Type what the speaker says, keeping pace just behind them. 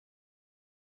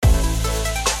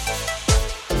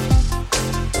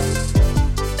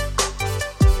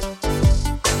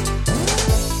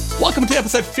Welcome to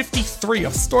episode 53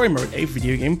 of Story Mode, a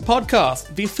video game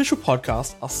podcast, the official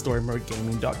podcast of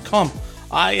StoryModeGaming.com.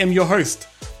 I am your host,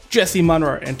 Jesse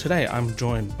Munro, and today I'm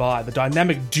joined by the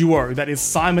dynamic duo that is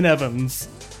Simon Evans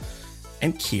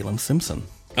and Keelan Simpson.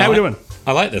 How are we doing?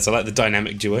 I like this. I like the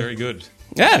dynamic duo. Very good.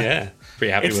 Yeah.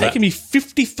 Pretty happy It's with that. taken me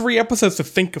 53 episodes to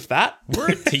think of that.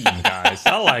 We're a team, guys.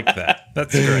 I like that.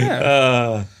 That's great.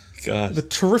 God. The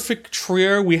terrific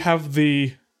trio. We have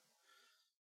the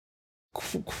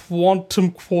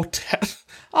Quantum Quartet.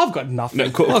 I've got nothing. No,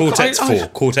 Quartet's four.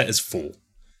 Quartet is four.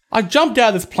 I jumped out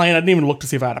of this plane. I didn't even look to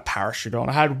see if I had a parachute on.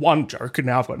 I had one joke, and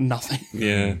now I've got nothing.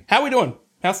 Yeah. How are we doing?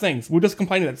 How's things? We're just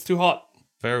complaining that it's too hot.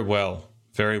 Very well.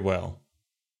 Very well.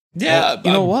 Yeah.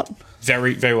 You know what?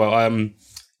 Very, very well.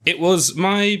 It was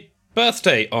my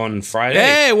birthday on Friday.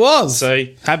 Yeah, it was. So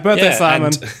Happy birthday,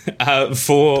 Simon. And,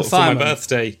 for my Simon.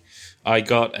 birthday, I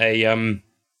got a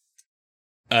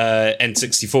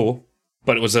N64,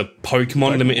 but it was a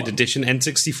Pokemon limited edition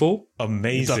N64.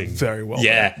 Amazing. Very well.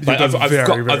 Yeah, You've like, done I've very,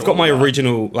 got very I've got my well with that.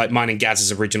 original, like mine and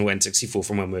Gaz's original N64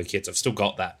 from when we were kids. I've still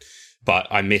got that, but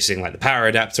I'm missing like the power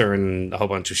adapter and a whole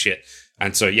bunch of shit.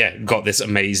 And so yeah, got this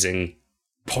amazing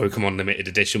Pokemon limited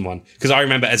edition one, because I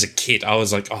remember as a kid I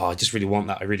was like, oh, I just really want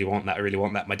that. I really want that. I really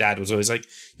want that. My dad was always like,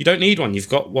 you don't need one. You've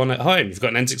got one at home. You've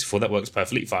got an N64 that works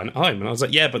perfectly fine at home. And I was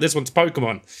like, yeah, but this one's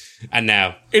Pokemon. And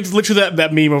now It's literally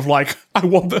that meme of like, I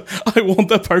want the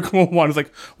Pokemon one. It's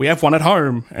like, we have one at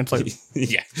home. And it's like,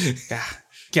 yeah,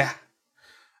 yeah.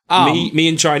 me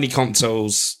and shiny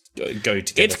consoles go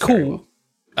together. It's very cool.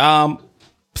 well.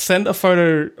 Send a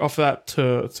photo of that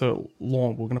to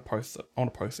Lauren. We're going to post it. I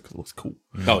want to post it because it looks cool.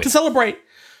 Oh, To yeah. celebrate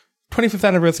 25th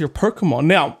anniversary of Pokemon.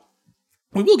 Now,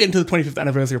 we will get into the 25th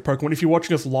anniversary of Pokemon. If you're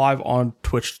watching us live on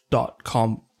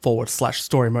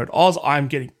twitch.com/story mode Oz, I'm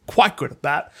getting quite good at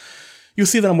that. You'll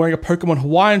see that I'm wearing a Pokemon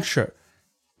Hawaiian shirt.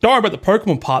 Don't worry about the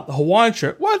Pokemon part, the Hawaiian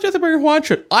shirt. Why is Jesse wearing a Hawaiian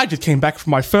shirt? I just came back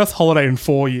from my first holiday in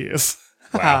 4 years.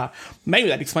 Wow. Maybe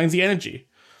that explains the energy.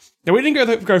 Now, we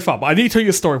didn't go far, but I need to tell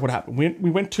you a story of what happened. We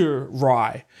went to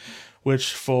Rye,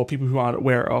 which, for people who aren't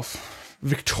aware of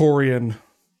Victorian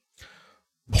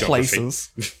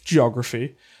places,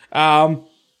 geography,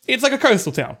 it's like a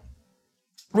coastal town.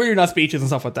 Really nice beaches and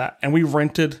stuff like that. And we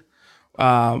rented,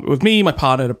 with me, my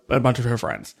partner, and a bunch of her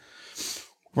friends,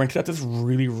 rented out this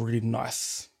really, really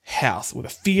nice house with a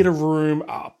theater room,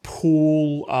 a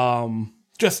pool,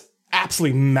 just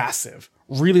absolutely massive.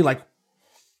 Really like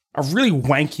a really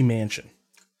wanky mansion.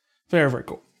 Very, very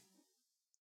cool.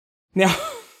 Now,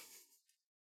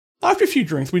 after a few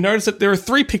drinks, we noticed that there are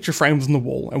 3 picture frames on the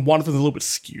wall, and one of them is a little bit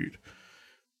skewed.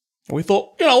 And we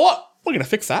thought, you know what? We're going to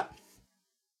fix that.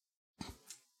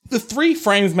 The 3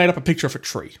 frames made up a picture of a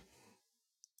tree.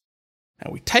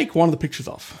 And we take one of the pictures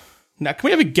off. Now, can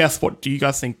we have a guess what do you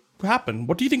guys think happened?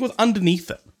 What do you think was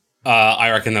underneath it?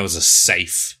 I reckon that was a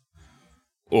safe.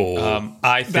 Or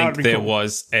I That think would be there cool.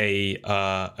 was a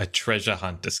treasure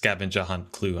hunt, a scavenger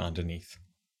hunt clue underneath.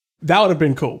 That would have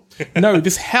been cool. No,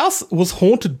 this house was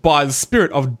haunted by the spirit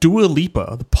of Dua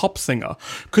Lipa, the pop singer,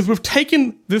 because we've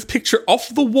taken this picture off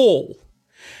the wall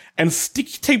and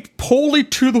sticky taped poorly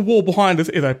to the wall behind us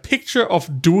is a picture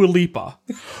of Dua Lipa.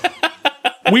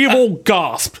 We have all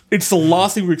gasped. It's the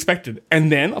last thing we expected. And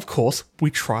then, of course,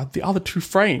 we tried the other 2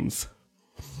 frames.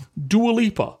 Dua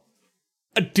Lipa.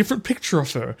 A different picture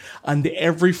of her under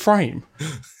every frame.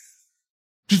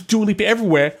 Just Dua Lipa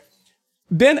everywhere.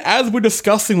 Then as we're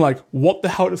discussing, like, what the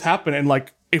hell has happened, and,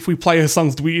 like, if we play her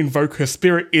songs, do we invoke her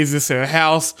spirit? Is this her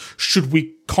house? Should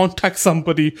we contact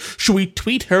somebody? Should we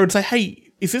tweet her and say,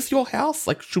 hey, is this your house?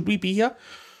 Like, should we be here?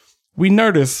 We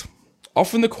notice,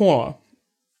 off in the corner,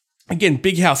 again,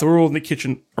 big house, so we're all in the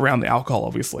kitchen around the alcohol,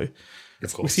 obviously. of We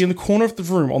course. see in the corner of the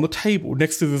room, on the table,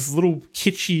 next to this little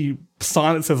kitschy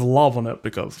sign that says love on it,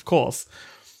 because, of course,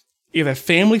 is a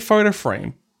family photo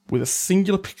frame with a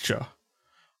singular picture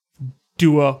of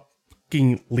Dua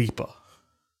fucking Lipa.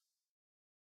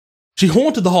 She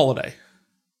haunted the holiday.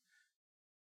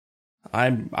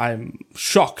 I'm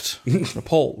shocked, and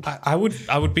appalled. I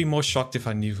would be more shocked if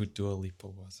I knew who Dua Lipa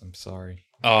was. I'm sorry.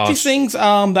 She sings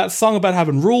that song about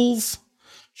having rules.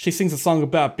 She sings a song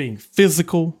about being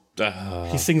physical.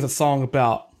 She sings a song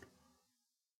about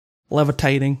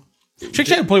levitating. She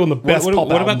actually had probably one of the best pop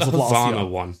what about albums the of last Havana year.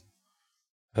 one?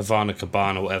 Havana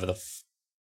Cabana, whatever the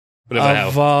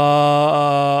hell.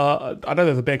 I know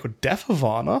there's a band called Def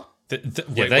Havana.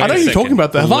 they- I know you're talking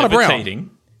about the Havana Brown.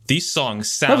 Levitating. These songs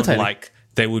sound Levitating. like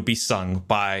they would be sung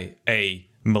by a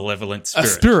malevolent A spirit.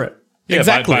 spirit. Yeah,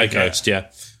 exactly. by a ghost,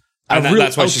 yeah. And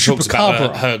that's why real she talks about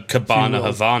chupacabra, her Cabana if you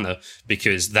will. Havana,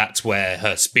 because that's where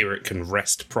her spirit can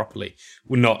rest properly.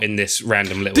 We're not in this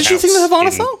random little Did she house sing the Havana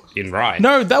in, song? in Rye.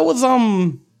 No, that was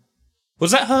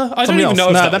Was that her? I don't somebody even else. know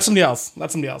if No, that that's was... somebody else.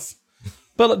 That's somebody else.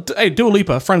 But hey, Dua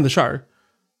Lipa, friend of the show.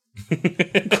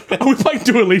 Are we playing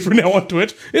Dua Lipa now on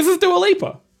Twitch? This is Dua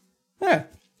Lipa. Yeah,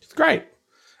 it's great.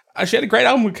 She had a great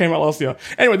album that came out last year.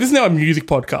 Anyway, this is now a music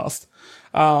podcast,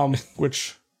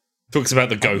 which Talks about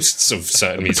the ghosts of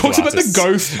certain musical talks about the artists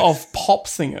ghosts of pop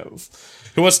singers.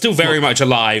 who are still very much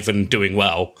alive and doing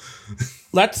well.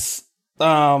 That's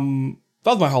that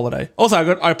was my holiday.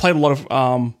 Also, I played a lot of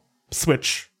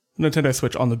Nintendo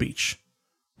Switch on the beach,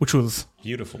 which was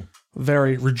Beautiful.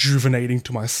 very rejuvenating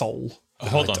to my soul.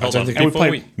 Hold on. don't think- Before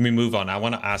And we we move on, I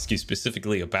want to ask you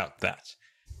specifically about that.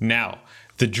 Now,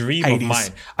 the dream 80s. of mine.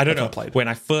 I don't That's what know. I played. When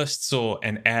I first saw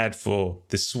an ad for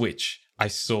the Switch, I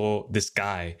saw this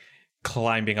guy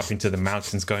climbing up into the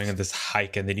mountains, going on this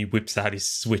hike, and then he whips out his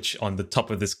Switch on the top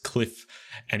of this cliff,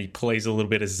 and he plays a little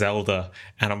bit of Zelda.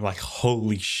 And I'm like,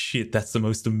 holy shit, that's the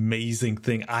most amazing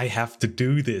thing. I have to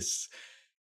do this.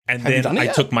 And Have you then done it I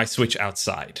yet? took my Switch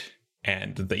outside,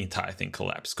 and the entire thing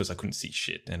collapsed because I couldn't see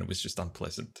shit, and it was just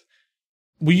unpleasant.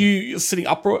 Were you sitting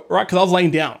upright? Right, because I was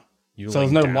laying down, You were so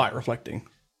there's no laying down. light reflecting.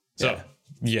 So Yeah.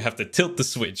 you have to tilt the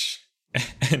Switch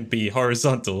and be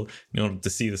horizontal in order to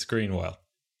see the screen well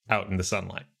out in the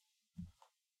sunlight.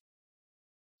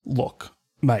 Look,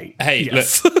 mate. Hey,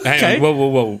 yes. look. Hang Okay. on.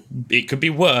 Whoa. It could be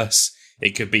worse.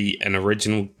 It could be an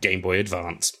original Game Boy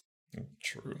Advance.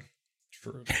 True.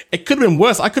 It could have been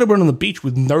worse. I could have been on the beach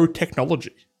with no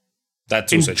technology,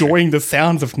 That's also true. enjoying the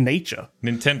sounds of nature.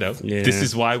 Nintendo, Yeah. this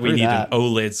is why we Screw need that. an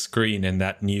OLED screen and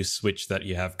that new Switch that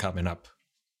you have coming up.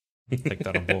 Take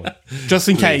that on board. Just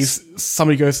in case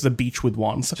somebody goes to the beach with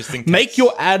one. So Just in make case.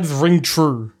 your ads ring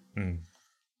true.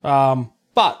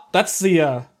 But that's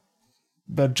the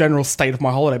general state of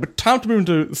my holiday. But time to move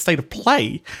into the state of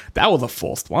play. That was a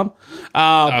forced one.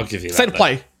 I'll give you that. State of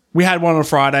play. We had one on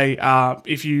Friday.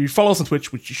 If you follow us on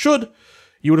Twitch, which you should,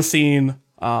 you would have seen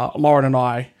Lauren and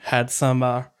I had some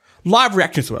live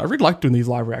reactions to it. I really like doing these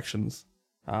live reactions.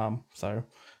 So,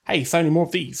 hey, so many more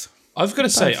of these. I've got to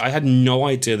say, I had no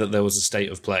idea that there was a state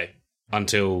of play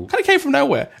until... Kind of came from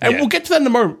nowhere. And Yeah. we'll get to that in a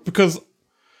moment because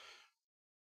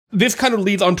this kind of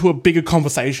leads onto a bigger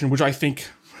conversation, which I think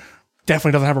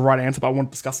definitely doesn't have a right answer, but I want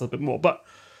to discuss it a bit more. But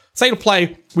state of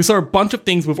play, we saw a bunch of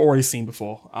things we've already seen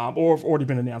before, or have already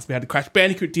been announced. We had the Crash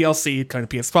Bandicoot DLC coming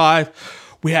to PS5.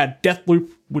 We had Deathloop,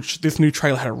 which this new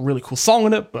trailer had a really cool song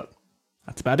in it, but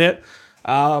that's about it.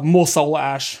 More Solar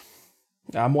Ash,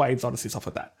 more Abe's Odyssey, stuff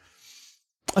like that.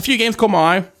 A few games caught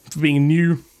my eye for being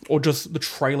new, or just the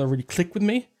trailer really clicked with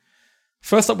me.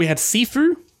 First up, we had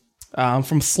Sifu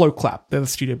from Slow Clap. They're the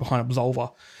studio behind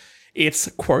Absolver. It's,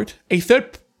 quote, a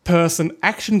third-person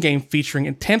action game featuring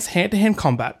intense hand-to-hand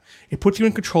combat. It puts you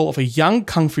in control of a young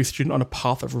kung fu student on a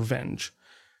path of revenge.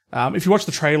 If you watch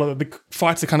the trailer, the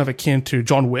fights are kind of akin to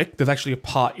John Wick. There's actually a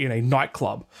part in a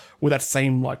nightclub with that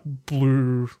same like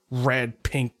blue, red,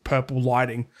 pink, purple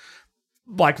lighting.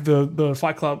 Like the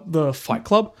Fight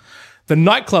Club. The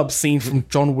nightclub scene from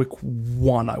John Wick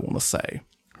 1, I want to say.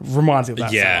 Reminds me of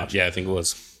that so much. Yeah, I think it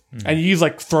was. And you use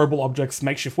like throwable objects,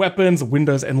 makeshift weapons,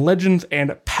 windows and legends,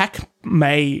 and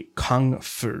Pac-Mei Kung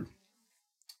Fu.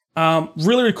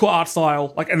 Really cool art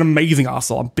style, like an amazing art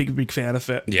style. I'm a big fan of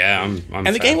it. Yeah, I'm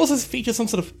And the game also features some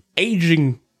sort of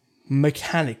aging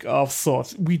mechanic of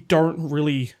sorts. We don't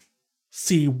really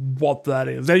see what that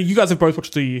is. Now, you guys have both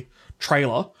watched the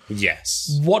trailer.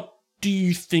 Yes. What do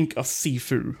you think of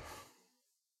Sifu?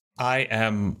 I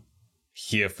am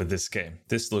here for this game.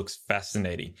 This looks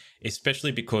fascinating,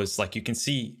 especially because like you can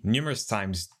see numerous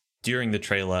times during the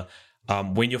trailer,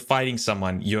 when you're fighting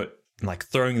someone, you're like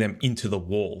throwing them into the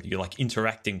wall. You're like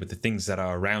interacting with the things that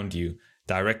are around you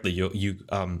directly. You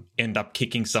end up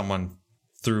kicking someone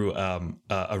through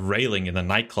a railing in a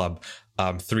nightclub,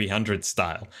 300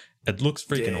 style. It looks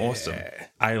freaking awesome.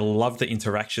 I love the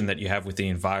interaction that you have with the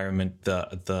environment,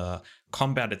 the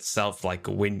combat itself, like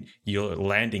when you're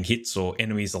landing hits or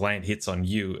enemies land hits on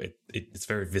you, it's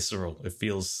very visceral. It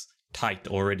feels tight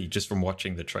already just from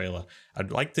watching the trailer.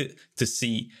 I'd like to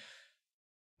see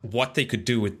what they could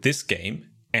do with this game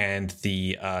and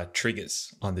the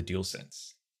triggers on the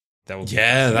DualSense. That would be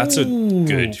That's a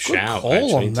good shout. Call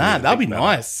actually, on to that. That'd be think about.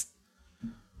 nice.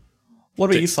 What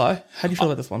about you, Sai? How do you feel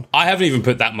about this one? I haven't even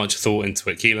put that much thought into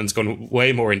it. Keelan's gone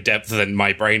way more in depth than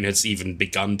my brain has even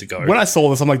begun to go. When I saw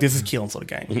this, I'm like, this is Keelan's sort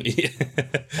of game.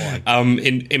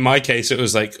 In my case, it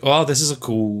was like, oh, this is a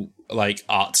cool like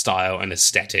art style and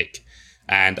aesthetic,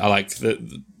 and I like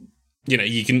the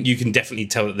you can definitely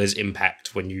tell that there's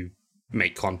impact when you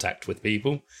make contact with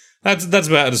people. That's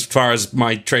about as far as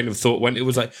my train of thought went. It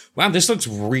was like, wow, this looks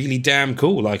really damn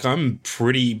cool. Like, I'm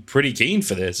pretty keen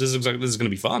for this. This looks like this is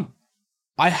going to be fun.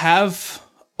 I have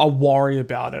a worry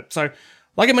about it. So,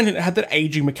 like I mentioned, it had that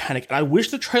aging mechanic, and I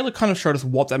wish the trailer kind of showed us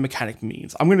what that mechanic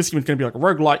means. I'm going to assume it's going to be like a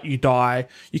roguelite. You die,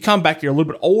 you come back, you're a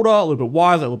little bit older, a little bit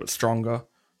wiser, a little bit stronger.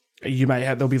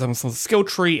 There'll be some sort of skill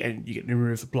tree, and you get new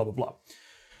moves, blah, blah, blah.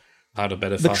 Harder,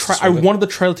 better, faster, I wanted the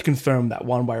trailer to confirm that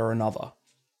one way or another.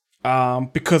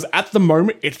 Because at the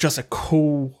moment, it's just a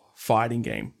cool fighting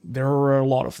game. There are a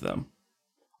lot of them.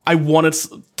 I wanted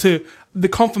the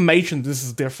confirmation this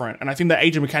is different, and I think the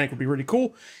aging mechanic would be really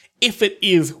cool if it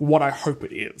is what I hope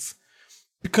it is.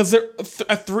 Because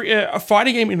a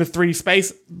fighting game in the 3D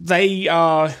space, they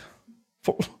are,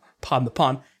 pardon the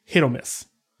pun, hit or miss.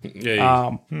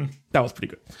 Yeah. That was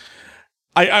pretty good.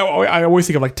 I always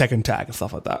think of like Tekken Tag and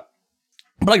stuff like that.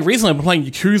 But like recently I've been playing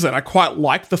Yakuza and I quite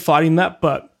like the fighting in that,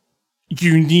 but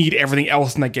you need everything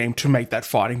else in that game to make that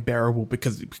fighting bearable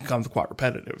because it becomes quite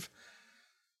repetitive.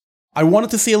 I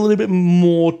wanted to see a little bit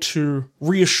more to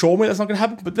reassure me that's not going to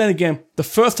happen, but then again, the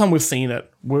first time we've seen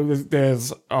it,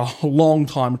 there's a long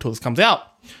time until this comes out.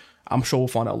 I'm sure we'll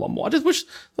find out a lot more. I just wish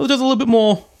there was just a little bit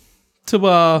more to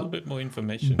a little bit more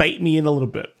information. Bait me in a little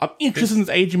bit. I'm interested in this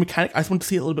aging mechanic. I just want to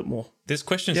see it a little bit more. There's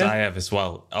questions I have as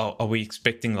well. Are we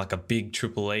expecting like a big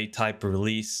AAA type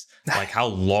release? Like, how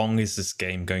long is this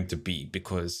game going to be?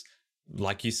 Because,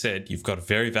 like you said, you've got a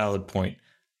very valid point.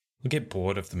 We'll get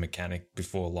bored of the mechanic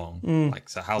before long. Like,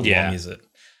 so how long is it?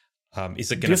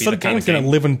 Is it going to be the kind of game going to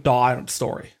live and die on its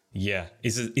story? Yeah.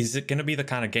 Is it going to be the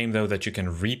kind of game though that you can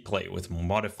replay with more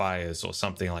modifiers or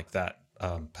something like that?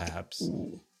 Perhaps.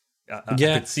 I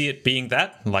could see it being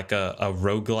that, like a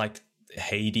roguelike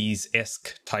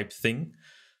Hades-esque type thing.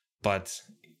 But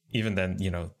even then,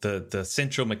 you know, the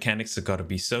central mechanics have got to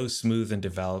be so smooth and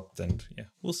developed, and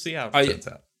we'll see how it turns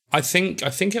out. I think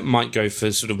it might go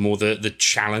for sort of more the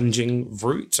challenging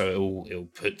route. So it'll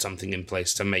put something in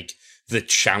place to make the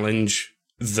challenge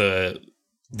the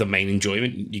main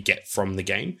enjoyment you get from the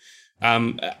game.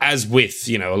 As with,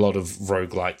 you know, a lot of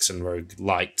roguelikes and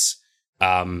roguelites,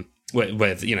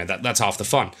 where you know that's half the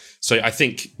fun. So I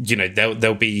think, you know,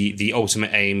 there'll be the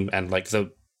ultimate aim, and like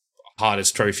the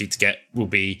hardest trophy to get will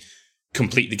be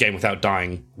complete the game without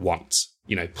dying once.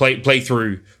 You know, play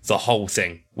through the whole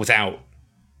thing without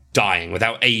dying,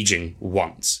 without aging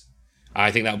once.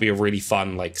 I think that would be a really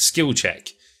fun like skill check.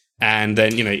 And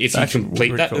then, you know, if you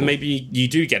complete that, then maybe you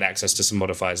do get access to some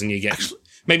modifiers, and you get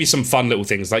maybe some fun little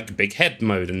things like big head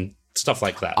mode and stuff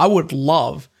like that. I would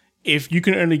love if you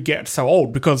can only get so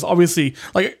old, because obviously,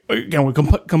 like, again, we're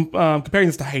comparing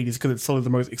this to Hades because it's sort of the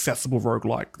most accessible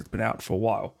roguelike that's been out for a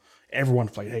while.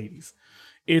 Everyone's played Hades.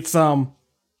 It's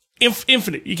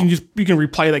infinite. You can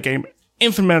replay that game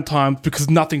infinite amount of times because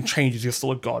nothing changes. You're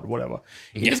still a god, whatever.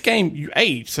 In this game, you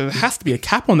age, so there has to be a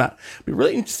cap on that. It'd be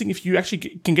really interesting if you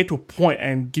actually can get to a point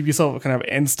and give yourself a kind of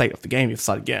end state of the game. You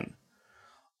start again.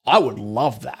 I would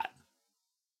love that.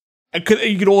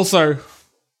 You could also,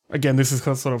 again, this is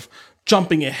kind of sort of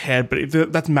jumping ahead,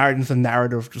 but that's married into the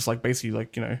narrative, just like basically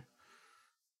like, you know,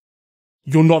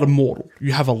 you're not immortal.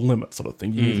 You have a limit, sort of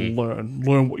thing. You need to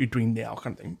learn what you're doing now,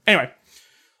 kind of thing. Anyway,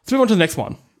 let's move on to the next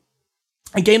one.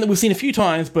 A game that we've seen a few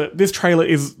times, but this trailer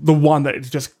is the one that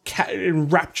just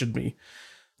enraptured me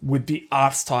with the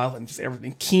art style and just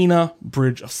everything. Kena,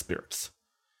 Bridge of Spirits.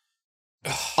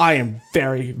 I am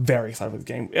very, very excited for this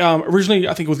game. Originally,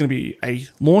 I think it was going to be a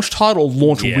launch title,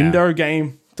 launch window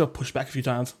game. They'll push back a few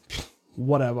times.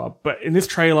 Whatever. But in this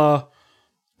trailer,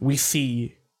 we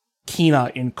see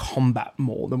Kena in combat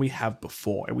more than we have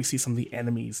before. And we see some of the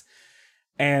enemies.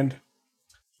 And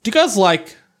do you guys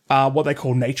like what they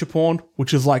call nature porn,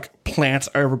 which is like plants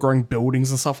overgrowing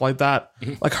buildings and stuff like that?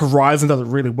 Like Horizon does it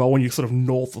really well when you're sort of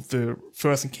north of the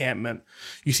first encampment.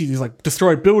 You see these like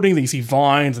destroyed buildings, and you see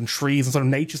vines and trees and sort of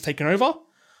nature's taken over.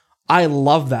 I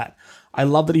love that. I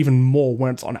love that even more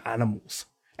when it's on animals.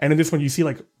 And in this one, you see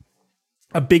like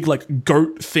a big like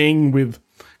goat thing with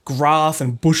grass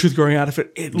and bushes growing out of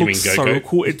it. It looks so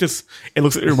cool. It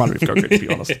reminded me of Go-Go, to be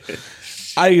honest.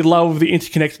 I love the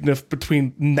interconnectedness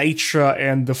between nature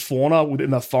and the fauna within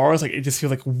the forest. Like, it just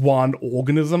feels like one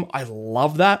organism. I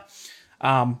love that.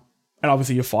 And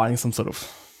obviously you're fighting some sort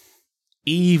of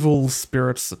evil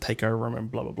spirits that take over and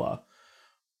blah, blah, blah.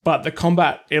 But the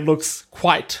combat, it looks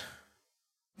quite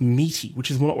meaty,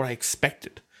 which is not what I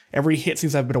expected. Every hit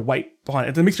seems to have a bit of weight behind it.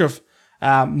 It's a mixture of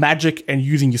magic and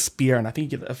using your spear, and I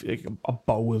think you get a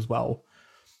bow as well.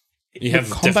 You have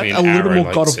combat a little bit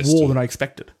more God of War than I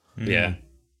expected. Yeah.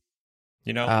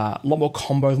 You know, a lot more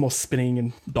combos, more spinning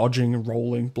and dodging and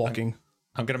rolling, blocking.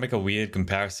 I'm gonna make a weird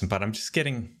comparison, but I'm just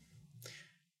getting.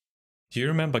 Do you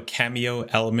remember Cameo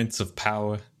Elements of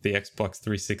Power, the Xbox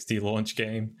 360 launch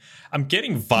game? I'm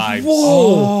getting vibes.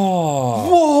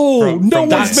 Whoa! From No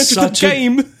one's that's mentioned the such a-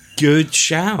 game. Good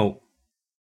shout.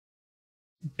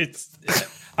 It's.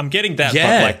 I'm getting that,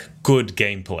 Yeah. but like good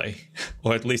gameplay,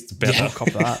 or at least better. Cop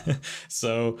that.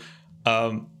 So,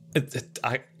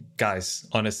 guys,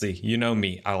 honestly, you know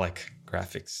me. I like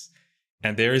graphics,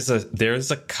 and there is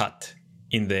a cut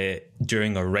in there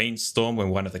during a rainstorm when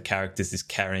one of the characters is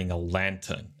carrying a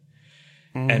lantern,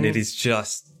 and it is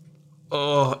just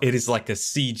it is like a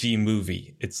CG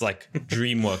movie. It's like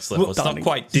DreamWorks level. It's not Stunning.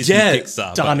 quite Disney Yeah, Pixar,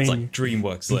 but stunning. it's like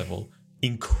DreamWorks level.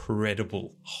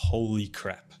 Incredible! Holy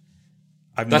crap!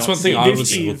 I've That's not one thing seen I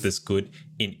was- anything look this good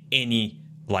in any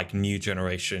like new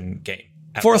generation game.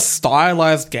 For a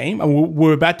stylized game, and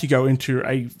we're about to go into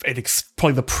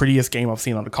probably the prettiest game I've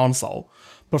seen on a console.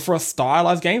 But for a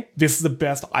stylized game, this is the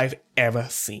best I've ever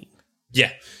seen.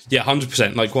 Yeah,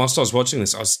 100%. Like, whilst I was watching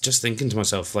this, I was just thinking to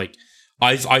myself, like,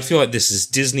 I feel like this is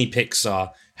Disney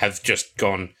Pixar have just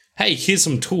gone, hey, here's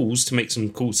some tools to make some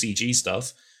cool CG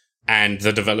stuff. And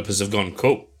the developers have gone,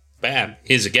 cool, bam,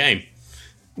 here's a game.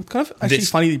 It's kind of actually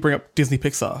funny that you bring up Disney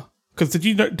Pixar. Because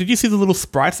did you see the little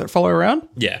sprites that follow around?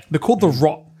 Yeah. They're called the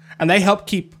Rot, and they help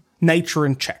keep nature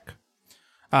in check.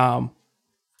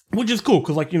 Which is cool,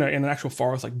 because like, in an actual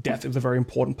forest, like death is a very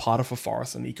important part of a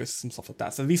forest and ecosystem, stuff like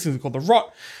that. So these things are called the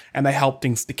Rot, and they help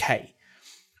things decay.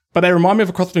 But they remind me of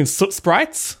a cross between Soot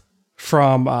Sprites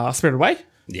from Spirited Away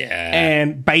Yeah.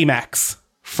 and Baymax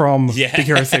from Yeah. Big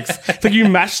Hero 6. So you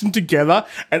mash them together,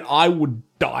 and I would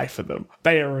die for them.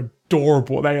 They are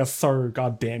adorable. They are so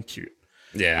goddamn cute.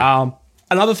 Yeah.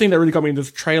 Another thing that really got me in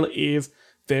this trailer is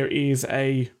there is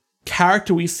a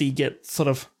character we see get sort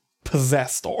of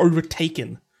possessed or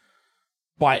overtaken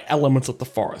by elements of the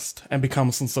forest and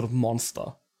become some sort of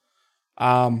monster.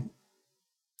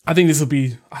 I think this will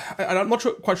be... I'm not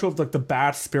quite sure if like the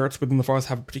bad spirits within the forest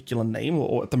have a particular name,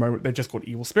 or at the moment they're just called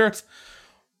evil spirits.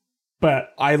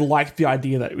 But I like the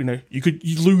idea that,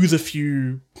 you lose a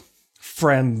few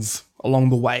friends along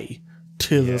the way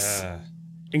to this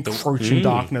encroaching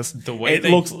darkness. The way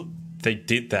they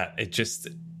did that,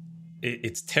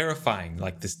 it's terrifying.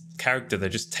 Like this character, they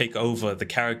just take over the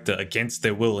character against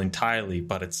their will entirely.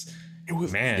 But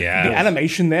man, Yeah. the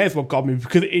animation there is what got me,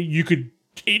 because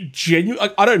it genuinely,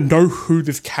 like, I don't know who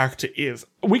this character is.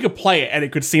 We could play it and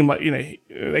it could seem like,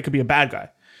 they could be a bad guy.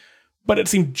 But it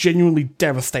seemed genuinely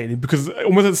devastating, because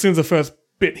almost as soon as the first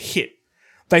bit hit,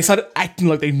 they started acting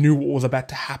like they knew what was about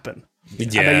to happen.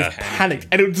 And they Yeah. just panicked.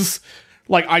 And it was just,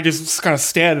 like, I just kind of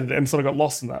stared at it and sort of got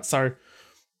lost in that. So,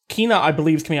 Kena, I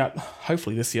believe, is coming out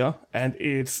hopefully this year, and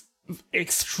it's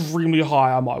extremely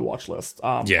high on my watch list.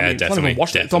 Yeah, it's not definitely, even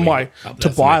watch list, it's on my definitely. to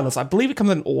buy list. I believe it comes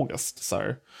in August,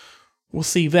 so we'll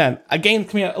see then. A game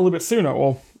coming out a little bit sooner,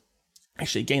 or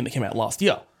actually a game that came out last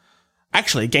year.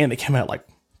 Actually, a game that came out like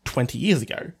 20 years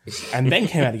ago, and then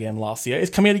came out again last year.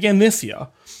 It's coming out again this year.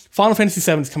 Final Fantasy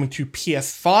VII is coming to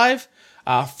PS5,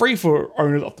 free for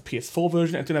owners of the PS4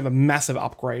 version. It's going to have a massive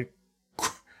upgrade.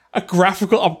 A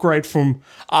graphical upgrade from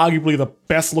arguably the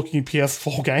best looking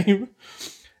PS4 game.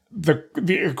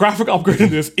 The graphic upgrade in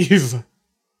this is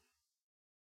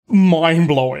mind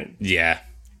blowing. Yeah.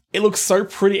 It looks so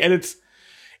pretty, and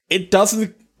it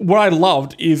doesn't. What I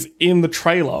loved is in the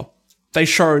trailer, they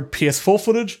showed PS4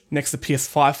 footage next to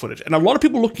PS5 footage, and a lot of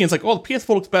people looking, it's like, oh, the PS4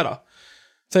 looks better.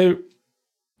 So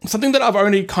something that I've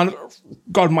only kind of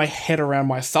got my head around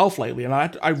myself lately, and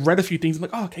I read a few things, I'm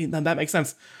like, oh, okay, then that makes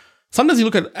sense. Sometimes you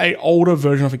look at an older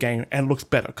version of a game and it looks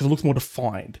better because it looks more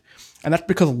defined. And that's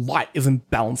because light isn't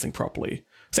balancing properly.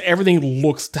 So everything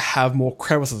looks to have more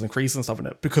crevices and creases and stuff in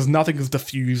it because nothing is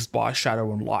diffused by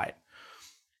shadow and light.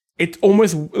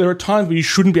 There are times where you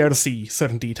shouldn't be able to see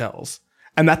certain details.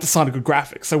 And that's a sign of good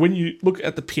graphics. So when you look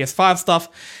at the PS5 stuff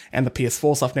and the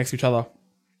PS4 stuff next to each other,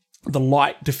 the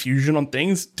light diffusion on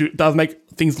things does make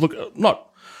things look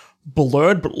not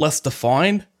blurred, but less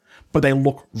defined, but they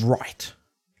look right.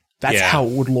 That's how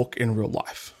it would look in real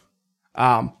life.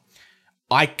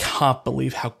 I can't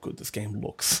believe how good this game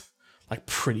looks. Like,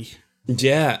 pretty.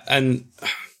 Yeah, and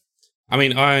I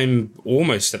mean, I'm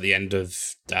almost at the end of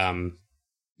 7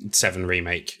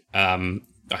 Remake. I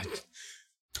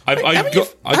got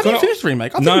it finished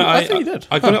Remake? I thought you did.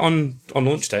 I got it on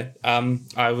launch day.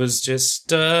 I was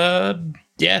just I'm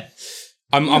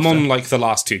on like the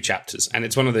last 2 chapters, and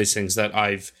it's one of those things that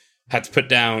I've had to put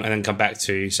down and then come back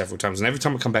to several times. And every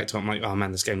time I come back to it, I'm like, oh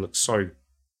man, this game looks so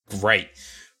great.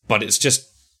 But it's just,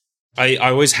 I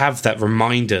always have that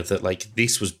reminder that like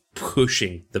this was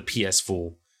pushing the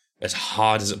PS4 as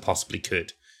hard as it possibly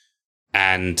could.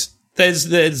 And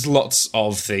there's lots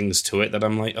of things to it that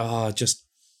I'm like, just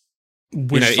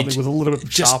Wish something was a little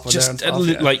bit sharper there. And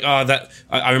stuff, like that.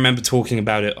 I remember talking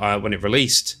about it when it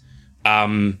released,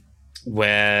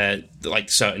 where like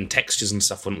certain textures and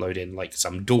stuff wouldn't load in, like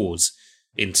some doors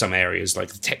in some areas, like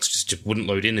the textures just wouldn't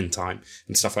load in time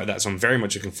and stuff like that. So I'm very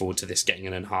much looking forward to this getting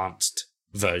an enhanced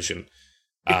version.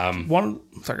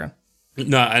 Sorry.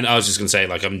 No, and I was just gonna say,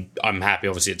 like, I'm happy.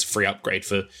 Obviously, it's a free upgrade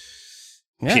for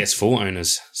PS4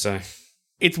 owners. So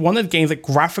it's one of the games that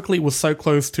graphically was so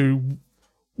close to,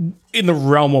 in the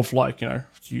realm of, like, you know,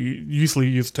 you usually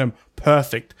use the term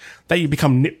perfect, that you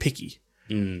become nitpicky.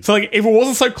 So like, if it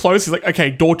wasn't so close, it's like,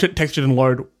 okay, door texture didn't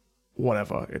load,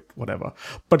 whatever.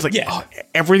 But it's like,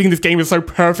 everything in this game is so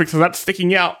perfect, so that's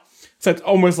sticking out. So it's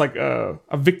almost like a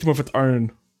victim of its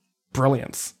own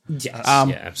brilliance. Yes,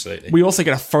 absolutely. We also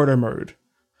get a photo mode,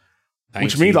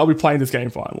 which means I'll be playing this game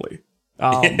finally.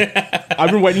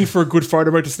 I've been waiting for a good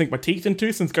photo mode to sink my teeth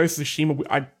into since Ghost of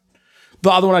Tsushima. The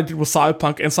other one I did was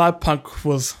Cyberpunk, and Cyberpunk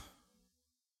was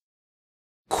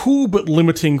cool but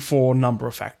limiting for a number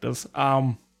of factors.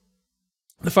 The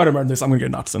photo mode in this, I'm going to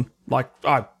go nuts in. Like,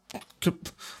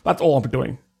 that's all I'm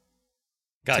doing.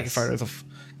 Guys, taking photos of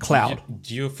cloud.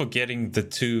 You're forgetting the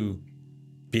two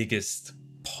biggest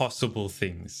possible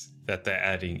things that they're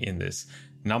adding in this.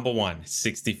 Number one,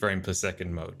 60 frame per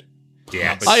second mode.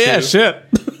 Yeah.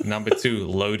 Shit. Number two,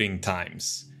 loading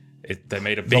times. They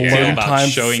made a big The deal loading about time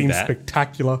showing seems that.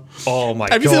 spectacular. Oh my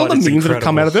god! Have you seen all the it's memes that have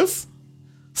come out of incredible. this?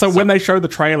 So when they showed the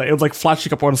trailer, it was like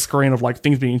flashing up on a screen of like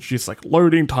things being introduced, like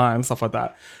loading time, stuff like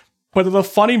that. But there's a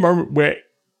funny moment where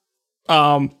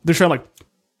they're showing, like,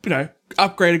 you know,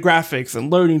 upgraded graphics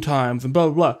and loading times and blah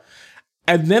blah blah.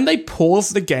 And then they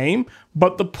pause the game,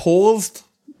 but the paused,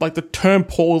 like the term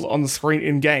pause on the screen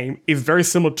in game is very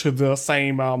similar to the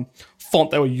same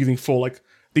font they were using for, like,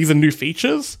 these are new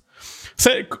features.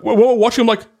 So when we're watching, I'm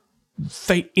like,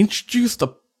 they introduced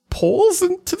a pause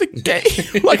into the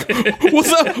game? Like, was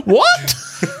that what?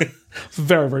 It's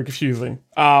very, very confusing.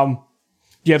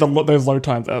 Those load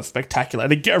times are spectacular.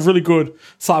 They get a really good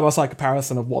side-by-side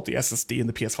comparison of what the SSD and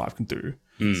the PS5 can do.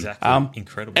 Exactly.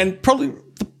 Incredible. And probably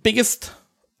the biggest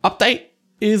update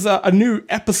is a new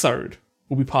episode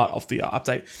will be part of the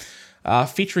update,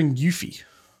 featuring Yuffie.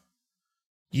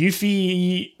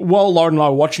 Yuffie, while Lauren and I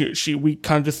were watching it, we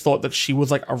kind of just thought that she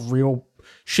was like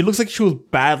she looks like she was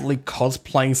badly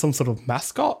cosplaying some sort of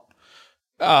mascot.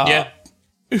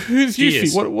 Who's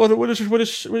Yuffie? What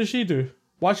does she do?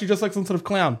 Why is she just like some sort of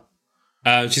clown?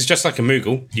 She's just like a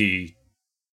Moogle, you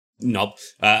knob.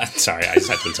 Sorry, I just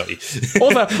had to insult you.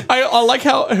 Also, I like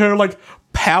how her, like,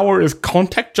 power is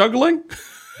contact juggling.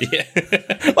 Yeah.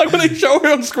 Like, when they show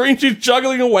her on screen, she's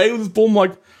juggling away with this ball. I'm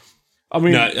like, I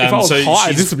mean, if I was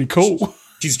high, this would be cool.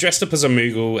 She's dressed up as a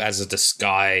Moogle as a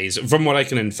disguise, from what I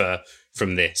can infer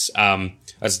from this,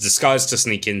 as a disguise to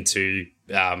sneak into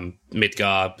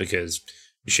Midgar, because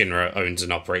Shinra owns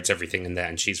and operates everything in there,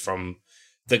 and she's from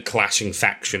the clashing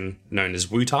faction known as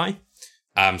Wutai.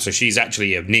 So she's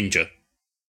actually a ninja.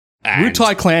 And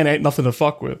Wutai clan ain't nothing to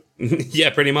fuck with.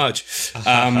 yeah, pretty much.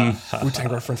 Wu-Tang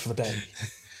reference for the day.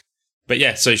 But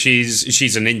yeah, so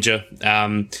she's a ninja.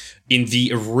 In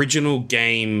the original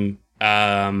game,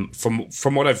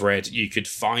 from what I've read, you could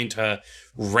find her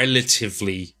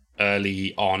relatively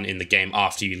early on in the game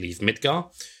after you leave Midgar.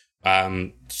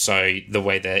 So the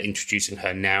way they're introducing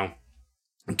her now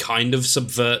kind of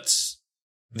subverts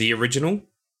the original.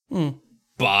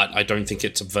 But I don't think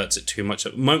it subverts it too much.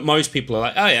 Most people are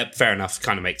like, oh yeah, fair enough,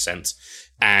 kind of makes sense.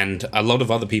 And a lot of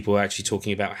other people are actually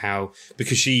talking about how,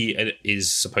 because she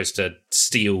is supposed to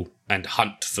steal and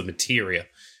hunt for materia,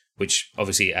 which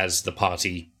obviously as the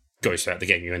party goes throughout the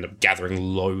game, you end up gathering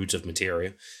loads of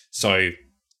materia. So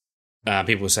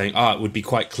people were saying, it would be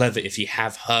quite clever if you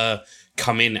have her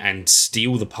come in and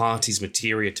steal the party's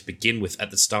materia to begin with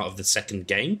at the start of the second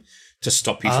game to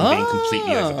stop you from being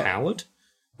completely overpowered.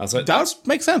 I was like, that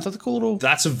makes sense. That's a cool little...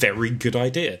 That's a very good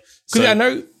idea. Because I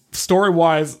know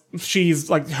story-wise, she's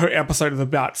like, her episode is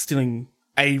about stealing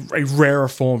a rarer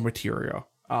form of materia.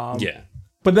 Yeah.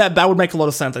 But that would make a lot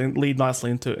of sense and lead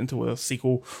nicely into a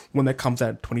sequel when that comes out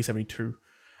in 2072.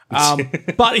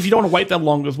 But if you don't want to wait that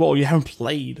long as well, you haven't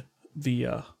played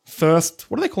the first...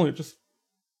 What are they calling it? Just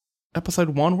episode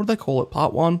 1? What do they call it?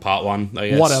 Part 1? Part 1, I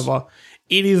guess. Whatever.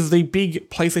 It is the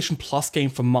big PlayStation Plus game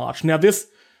for March. Now, this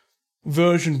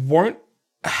version won't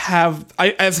have...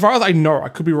 as far as I know, I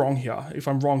could be wrong here. If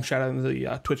I'm wrong, shout out in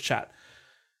the Twitch chat.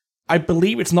 I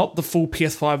believe it's not the full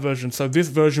PS5 version, so this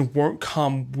version won't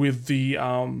come with the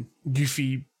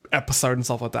Yuffie episode and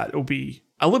stuff like that. It'll be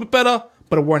a little bit better,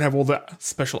 but it won't have all the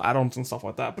special add-ons and stuff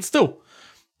like that. But still,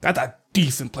 that's a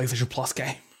decent PlayStation Plus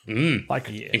game. Like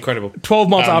Incredible. 12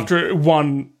 months after it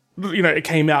won, it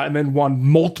came out and then won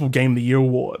multiple Game of the Year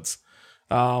awards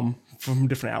from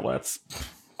different outlets.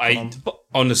 I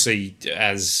honestly,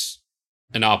 as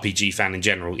an RPG fan in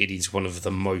general, it is one of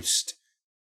the most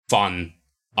fun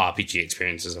RPG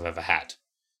experiences I've ever had.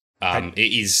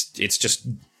 It's just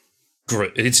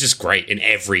great. It's just great in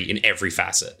every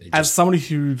facet. As somebody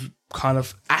who kind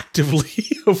of actively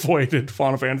avoided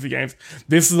Final Fantasy games,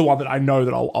 this is the one that I know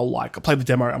that I'll like. I played the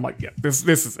demo. I'm like, yeah, this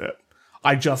is it.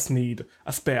 I just need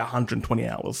a spare 120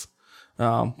 hours.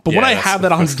 But when I have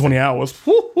that 120 hours,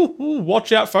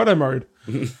 watch out, photo mode.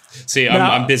 See,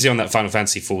 I'm busy on that Final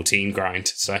Fantasy 14 grind.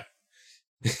 So,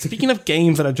 speaking of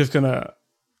games that are just gonna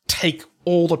take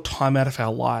all the time out of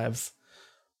our lives,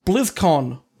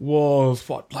 BlizzCon was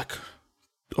like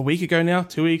a week ago now,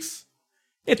 2 weeks.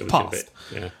 It's passed.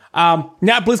 Yeah.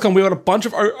 Now at BlizzCon, we got a bunch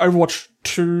of Overwatch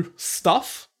 2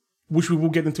 stuff, which we will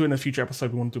get into in a future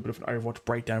episode. We want to do a bit of an Overwatch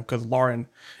breakdown because Lauren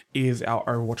is our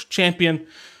Overwatch champion.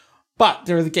 But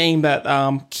there is a game that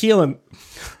Keelan...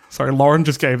 Sorry, Lauren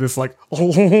just gave this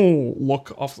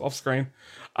look off screen.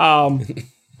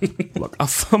 Look,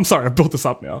 I'm sorry, I built this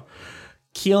up now.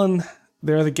 Keelan,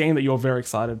 there is a game that you're very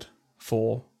excited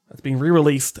for. It's being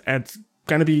re-released and it's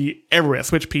going to be everywhere.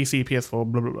 Switch, PC,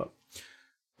 PS4, blah, blah, blah.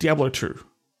 Diablo 2.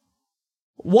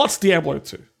 What's Diablo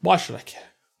 2? Why should I care?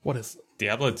 What is it?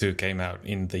 Diablo 2 came out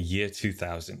in the year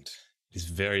 2000. It's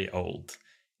very old.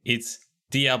 It's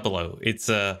Diablo. It's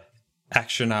a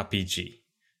action RPG.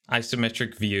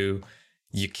 Isometric view.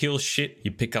 You kill shit,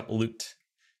 you pick up loot.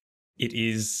 It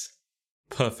is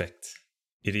perfect.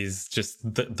 It is just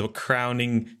the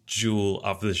crowning jewel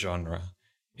of the genre.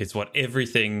 It's what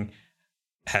everything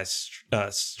has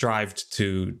strived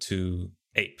to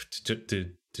ape, to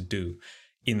do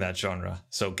in that genre.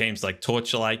 So games like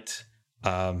Torchlight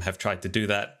have tried to do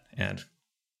that and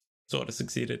sort of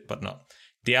succeeded, but not.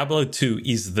 Diablo 2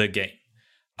 is the game.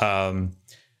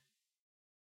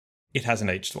 It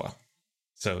hasn't aged well.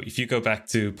 So if you go back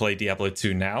to play Diablo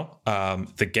 2 now,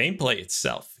 the gameplay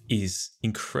itself is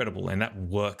incredible and that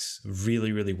works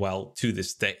really, really well to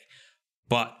this day.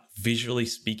 But visually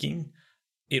speaking,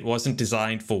 it wasn't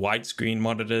designed for widescreen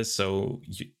monitors, so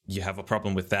you have a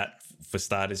problem with that. For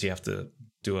starters, you have to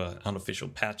do an unofficial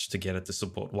patch to get it to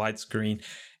support widescreen.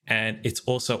 And it's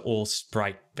also all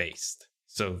sprite-based.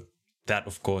 So that,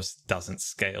 of course, doesn't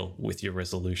scale with your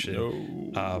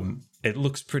resolution. No. It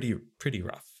looks pretty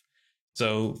rough.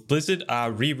 So Blizzard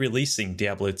are re-releasing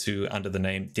Diablo 2 under the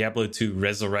name Diablo 2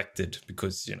 Resurrected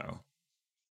because,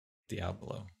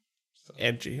 Diablo. So,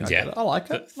 edgy. I like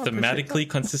it. Thematically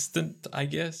consistent, I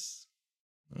guess.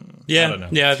 Yeah, I don't know.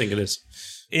 Yeah, I think it is.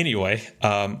 Anyway,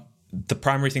 the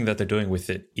primary thing that they're doing with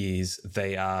it is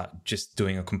they are just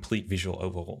doing a complete visual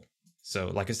overhaul. So,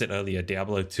 like I said earlier,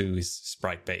 Diablo 2 is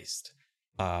sprite-based,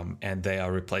 and they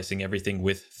are replacing everything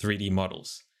with 3D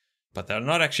models. But they're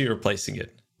not actually replacing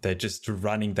it. They're just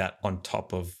running that on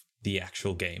top of the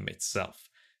actual game itself.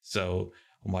 So,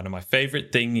 one of my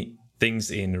favorite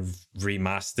things in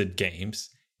remastered games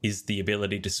is the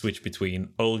ability to switch between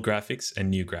old graphics and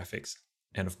new graphics.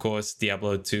 And of course,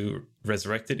 Diablo 2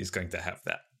 Resurrected is going to have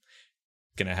that.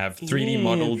 Going to have 3D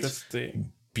modeled,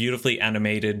 beautifully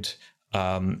animated,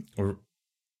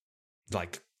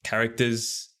 like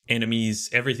characters, enemies,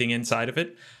 everything inside of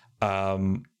it.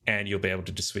 And you'll be able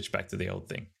to just switch back to the old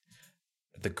thing.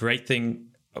 The great thing...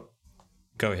 Oh,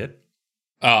 go ahead.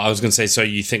 I was going to say, so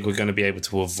you think we're going to be able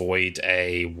to avoid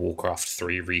a Warcraft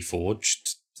 3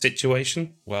 Reforged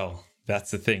situation? Well,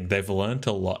 that's the thing. They've learned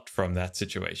a lot from that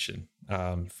situation.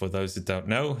 For those that don't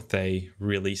know, they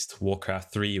released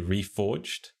Warcraft 3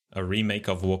 Reforged, a remake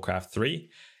of Warcraft 3,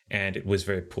 and it was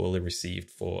very poorly received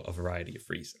for a variety of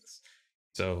reasons.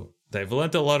 So they've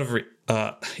learned a lot of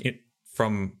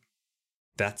from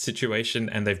that situation,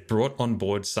 and they've brought on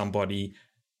board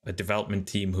a development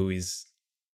team who is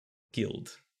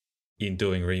skilled in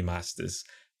doing remasters.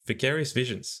 Vicarious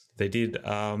Visions. They did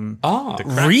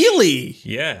really?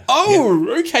 Yeah. Oh,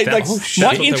 yeah. Okay.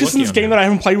 My interest in this game that I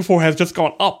haven't played before has just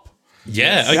gone up.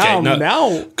 Yeah, okay.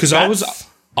 Now because I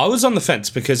was on the fence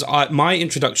because my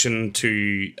introduction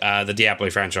to the Diablo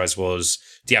franchise was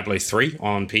Diablo 3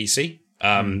 on PC.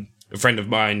 A friend of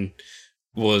mine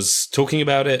was talking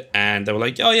about it and they were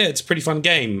like, oh yeah, it's a pretty fun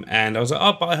game. And I was like,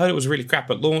 oh, but I heard it was really crap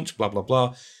at launch, blah, blah,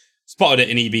 blah. Spotted it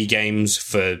in EB Games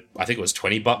for, I think it was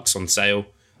 $20 on sale.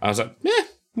 I was like, yeah,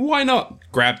 why not?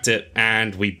 Grabbed it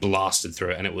and we blasted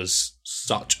through it and it was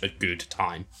such a good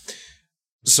time.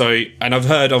 So, and I've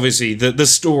heard obviously the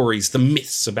stories, the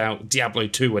myths about Diablo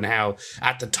 2 and how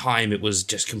at the time it was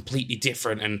just completely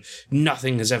different and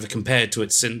nothing has ever compared to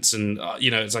it since. And,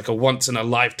 it's like a once in a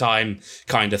lifetime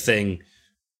kind of thing.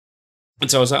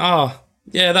 And so I was like,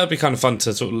 yeah, that'd be kind of fun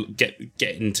to sort of get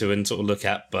into and sort of look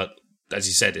at. But as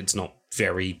you said, it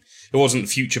wasn't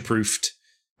future proofed.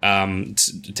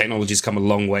 Technology's come a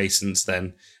long way since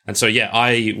then. And so, yeah,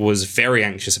 I was very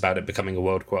anxious about it becoming a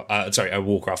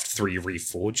Warcraft 3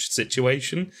 Reforged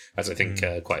situation, as I think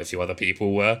quite a few other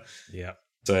people were. Yeah.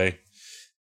 So,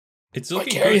 it's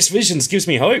Vicarious Visions gives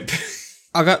me hope.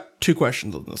 I got 2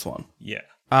 questions on this one. Yeah.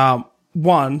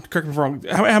 One, correct me if I'm wrong,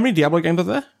 how many Diablo games are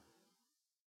there?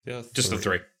 Yeah, just the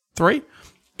 3. 3?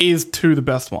 Is 2 the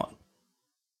best one?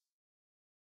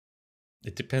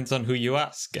 It depends on who you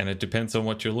ask, and it depends on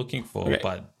what you're looking for. Okay.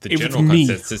 But the If general it's me-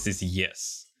 consensus is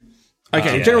yes.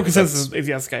 Okay, general consensus is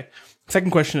yes, okay.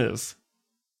 Second question is,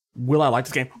 will I like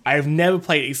this game? I have never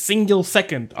played a single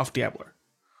second of Diablo.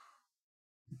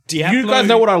 You guys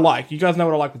know what I like. You guys know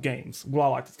what I like with games. Will I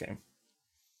like this game?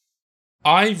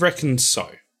 I reckon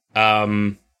so.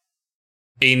 I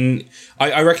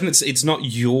reckon it's not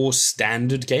your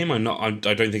standard game. I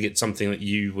don't think it's something that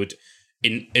you would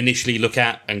initially look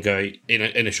at and go in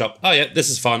a shop. Oh yeah,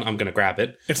 this is fun. I'm going to grab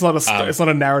it. It's not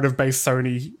a narrative based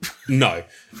Sony. No,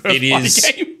 it is.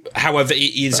 Game. However, it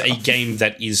is a game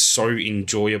that is so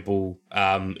enjoyable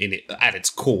in it at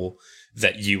its core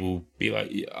that you will be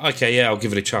like, okay, yeah, I'll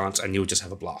give it a chance, and you'll just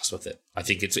have a blast with it. I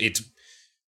think it's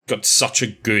got such a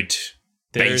good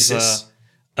basis.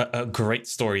 A great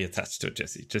story attached to it,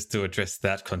 Jesse. Just to address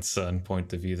that concern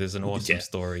point of view, there's an awesome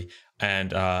story,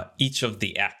 and each of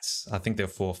the acts, I think there are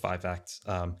 4 or 5 acts,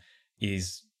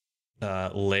 is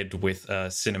led with a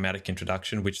cinematic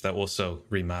introduction, which they're also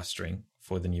remastering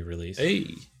for the new release.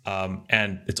 Hey.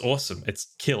 And it's awesome.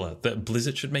 It's killer.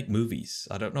 Blizzard should make movies.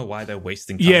 I don't know why they're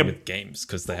wasting time with games,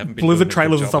 because they haven't been Blizzard doing a good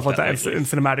trailers and job stuff like with that and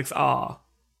cinematics are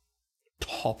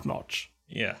top notch.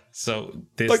 Yeah, so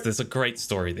there's a great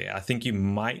story there. I think you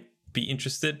might be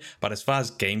interested, but as far as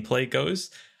gameplay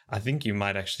goes, I think you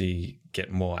might actually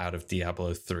get more out of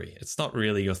Diablo 3. It's not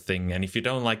really your thing, and if you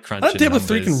don't like crunching Diablo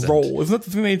 3 can numbers roll. Isn't that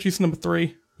the thing they introduced in number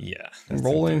 3? Yeah. And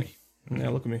rolling. Yeah,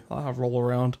 look at me. I have roll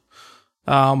around.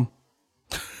 Now,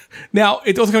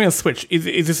 it's also coming on Switch.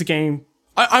 Is this a game...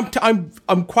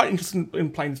 I'm quite interested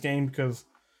in playing this game, because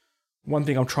one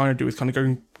thing I'm trying to do is kind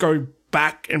of go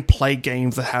back and play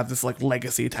games that have this like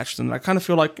legacy attached to them. And I kind of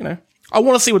feel like, I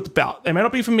want to see what it's about. They may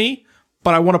not be for me,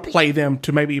 but I want to play them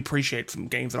to maybe appreciate some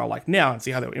games that I like now and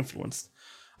see how they were influenced.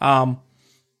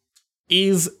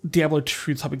 Is Diablo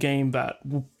 2 the type of game that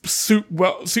will suit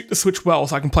the Switch well,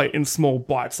 so I can play it in small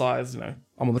bite size, I'm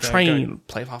on the train,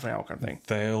 play for half an hour kind of thing?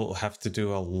 They'll have to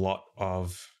do a lot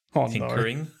of Oh,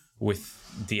 tinkering with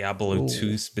Diablo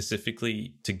 2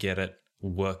 specifically to get it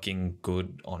working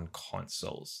good on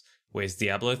consoles. Whereas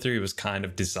Diablo 3 was kind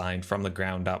of designed from the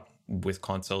ground up with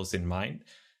consoles in mind.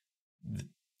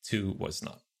 2 was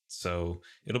not. So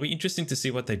it'll be interesting to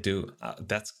see what they do.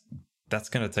 That's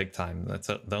going to take time. That's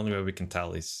the only way we can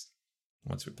tell is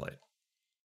once we play it.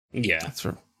 Yeah. That's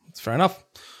fair enough.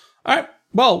 All right.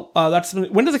 Well,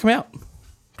 when does it come out? Do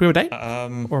we have a date?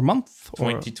 Or a month?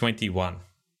 2021.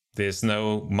 There's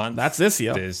no month. That's this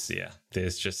year.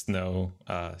 There's just no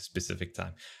specific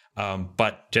time.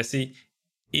 But Jesse,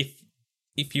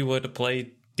 if you were to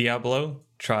play Diablo,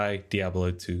 try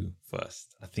Diablo 2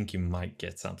 first. I think you might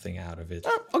get something out of it.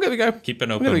 I'll give it a go. Keep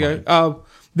an open mind.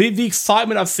 The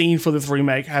excitement I've seen for this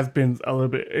remake has been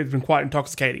it's been quite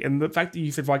intoxicating. And the fact that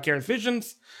you said Vicarious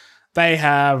Visions,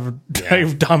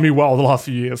 they've done me well the last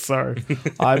few years. So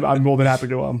I'm more than happy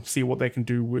to see what they can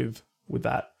do with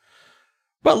that.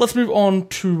 But let's move on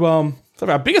to our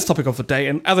biggest topic of the day.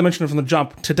 And as I mentioned from the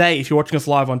jump, today, if you're watching us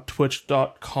live on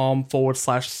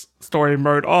twitch.com/story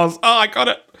mode Oz, I got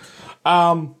it.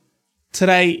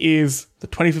 Today is the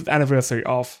 25th anniversary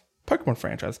of Pokemon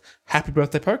franchise. Happy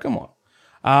birthday, Pokemon.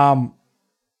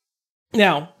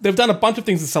 Now, they've done a bunch of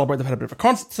things to celebrate. They've had a bit of a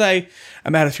concert today,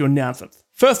 and they had a few announcements.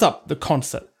 First up, the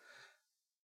concert.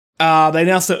 They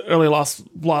announced it earlier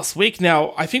last week.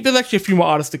 Now, I think there's actually a few more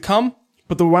artists to come,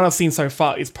 but the one I've seen so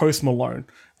far is Post Malone.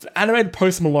 It's an animated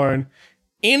Post Malone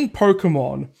in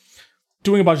Pokemon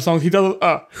doing a bunch of songs. He does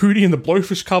Hootie and the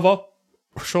Blowfish cover,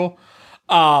 for sure.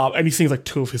 And he sings like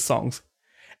 2 of his songs.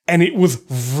 And it was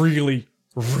really,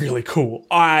 really cool.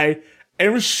 I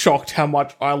am shocked how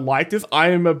much I like this.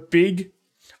 I know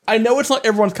it's not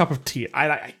everyone's cup of tea.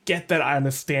 I get that. I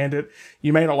understand it.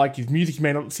 You may not like his music. You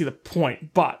may not see the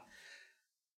point. But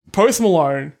Post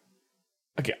Malone,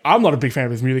 okay, I'm not a big fan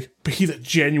of his music, but he's a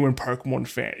genuine Pokemon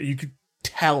fan. You could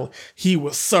tell he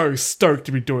was so stoked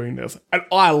to be doing this. And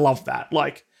I love that.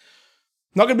 Like,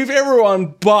 not going to be for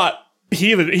everyone, but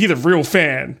he's a real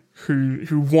fan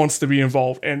who wants to be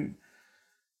involved. And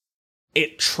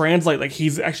it translates, like,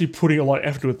 he's actually putting a lot of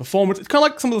effort into his performance. It's kind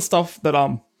of like some of the stuff that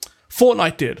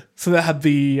Fortnite did. So they had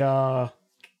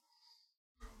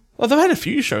well, they've had a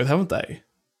few shows, haven't they?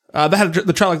 They had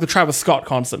the Travis Scott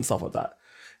concert and stuff like that.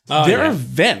 There are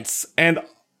events, and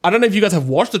I don't know if you guys have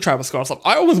watched the Travis Scott stuff.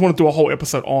 I always want to do a whole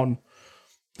episode on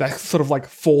that sort of like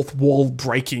fourth wall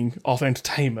breaking of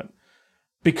entertainment,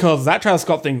 because that Travis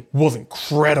Scott thing was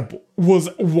incredible. Was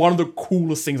one of the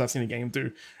coolest things I've seen a game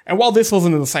do. And while this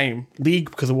wasn't in the same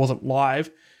league because it wasn't live,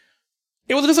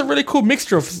 it was just a really cool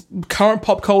mixture of current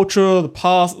pop culture, the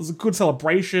past. It was a good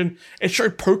celebration. It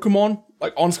showed Pokemon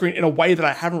like on screen in a way that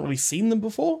I haven't really seen them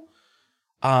before.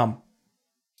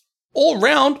 All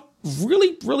around,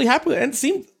 really, really happy with it. And it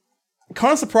seemed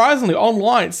kind of surprisingly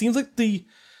online. It seems like the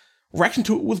reaction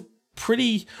to it was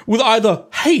either,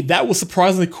 hey, that was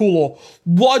surprisingly cool, or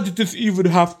why did this even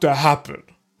have to happen?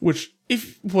 Which,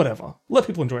 whatever. Let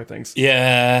people enjoy things.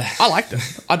 Yeah. I liked it.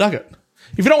 I dug it.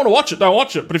 If you don't want to watch it, don't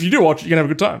watch it. But if you do watch it, you're going to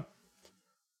have a good time.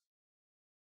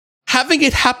 Having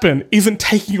it happen isn't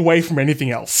taking away from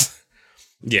anything else.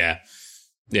 Yeah.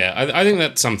 Yeah, I think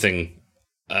that's something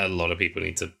a lot of people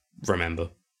need to remember.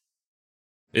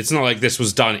 It's not like this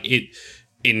was done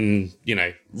in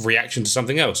reaction to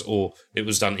something else, or it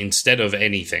was done instead of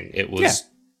anything. It was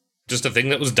just a thing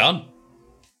that was done.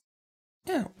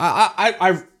 Yeah,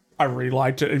 I really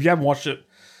liked it. If you haven't watched it,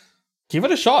 give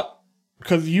it a shot,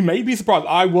 because you may be surprised.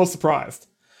 I was surprised.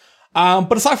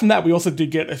 But aside from that, we also did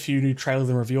get a few new trailers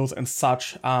and reveals and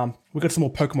such. We got some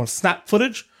more Pokemon Snap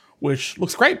footage, which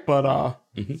looks great, but I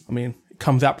mean, it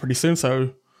comes out pretty soon,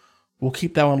 so we'll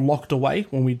keep that one locked away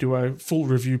when we do a full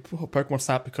review of Pokemon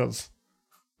Snap, because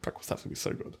Pokemon Snap's gonna be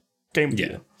so good. Game of the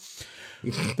year.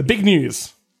 The big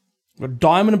news: we got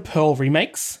Diamond and Pearl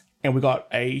remakes, and we got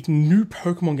a new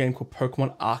Pokemon game called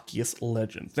Pokemon Arceus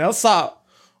Legends. Now let's start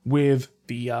with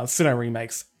the Sinnoh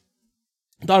remakes.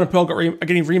 Diamond and Pearl are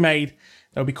getting remade.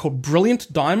 They'll be called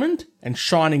Brilliant Diamond and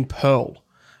Shining Pearl.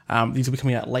 These will be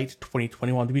coming out late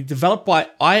 2021. They'll be developed by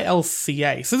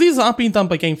ILCA. So these aren't being done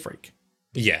by Game Freak.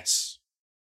 Yes.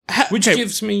 Which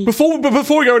gives me... Before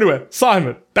we go anywhere,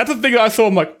 Simon, that's the thing that I saw.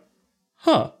 I'm like,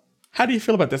 how do you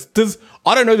feel about this?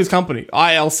 I don't know this company,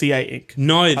 ILCA Inc.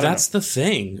 No, that's the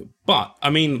thing. But, I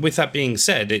mean, with that being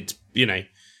said, it's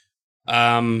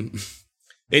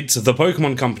the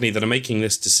Pokemon company that are making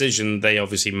this decision. They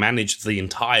obviously manage the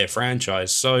entire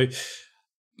franchise. So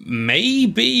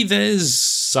maybe there's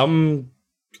some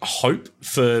hope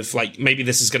for like, maybe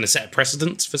this is going to set a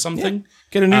precedent for something. Yeah.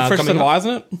 Get a new fresh set of eyes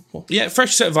in it. Yeah,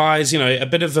 fresh set of eyes. A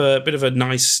bit of a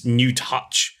nice new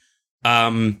touch.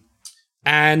 And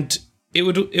it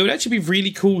would actually be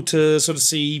really cool to sort of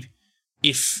see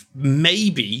if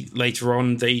maybe later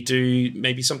on they do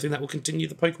maybe something that will continue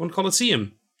the Pokemon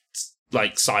Coliseum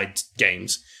like side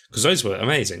games, because those were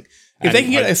amazing. If they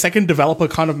can get a second developer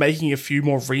kind of making a few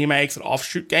more remakes and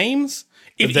offshoot games,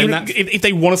 if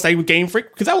they want to stay with Game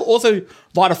Freak, because that will also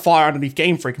light a fire underneath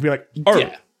Game Freak and be like,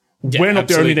 we're not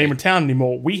the only name in town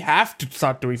anymore. We have to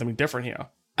start doing something different here.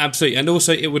 Absolutely, and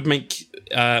also it would make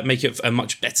it a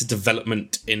much better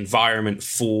development environment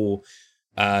for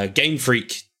Game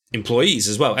Freak employees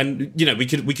as well. And we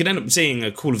could end up seeing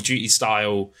a Call of Duty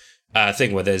style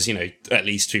thing where there's at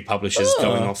least two publishers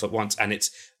going off at once, and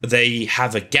they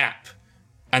have a gap,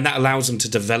 and that allows them to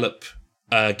develop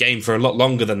a game for a lot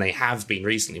longer than they have been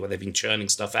recently, where they've been churning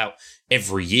stuff out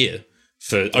every year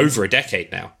for over a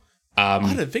decade now. I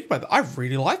didn't think about that. I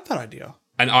really like that idea.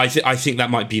 And I think that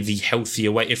might be the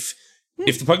healthier way. If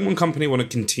the Pokemon Company want to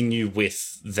continue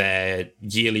with their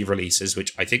yearly releases,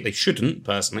 which I think they shouldn't,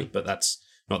 personally, but that's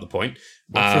not the point.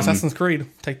 Well, for Assassin's Creed,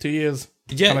 take 2 years.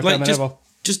 Yeah, like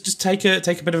just take a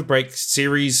bit of a break.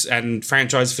 Series and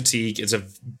franchise fatigue is a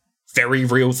very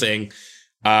real thing.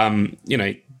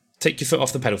 Take your foot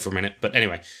off the pedal for a minute. But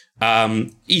anyway,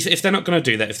 if they're not going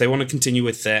to do that, if they want to continue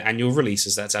with their annual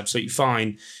releases, that's absolutely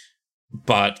fine.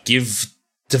 But give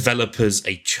developers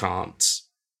a chance.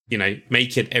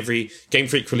 Make it Game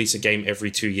Freak release a game every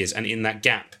 2 years, and in that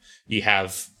gap, you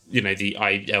have the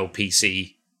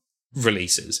ILPC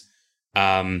releases.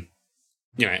 And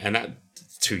that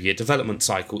 2-year development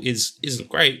cycle isn't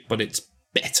great, but it's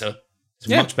better. It's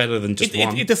much better than just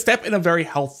one. It's a step in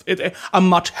a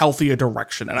much healthier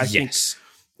direction, and I think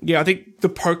the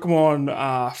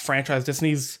Pokemon franchise just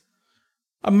needs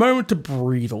a moment to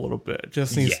breathe a little bit. It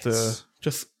just needs to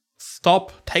just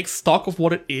stop, take stock of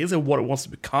what it is and what it wants to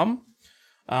become,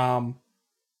 and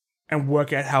and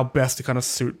work out how best to kind of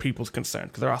suit people's concern,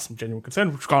 because there are some genuine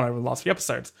concerns which we've gone over the last few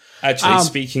episodes.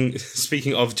 Actually,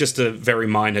 speaking of just a very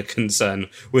minor concern,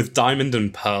 with Diamond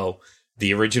and Pearl,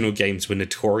 the original games were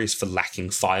notorious for lacking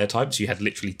fire types. You had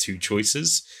literally 2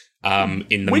 choices. In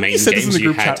the When main you said this in games, the you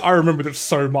group had chat, I remembered it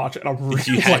so much, and I'm really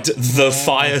you had the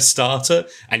fire starter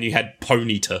and you had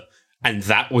Ponyta, and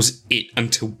that was it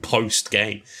until post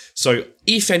game. So,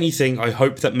 if anything, I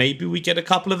hope that maybe we get a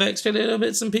couple of extra little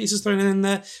bits and pieces thrown in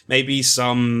there. Maybe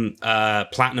some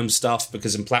Platinum stuff,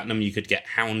 because in Platinum you could get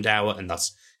Houndour and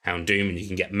thus Houndoom, and you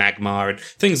can get Magmar and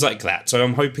things like that. So,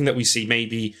 I'm hoping that we see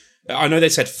maybe. I know they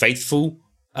said Faithful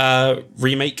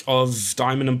remake of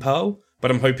Diamond and Pearl, but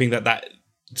I'm hoping that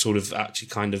sort of actually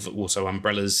kind of also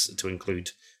umbrellas to include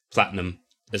Platinum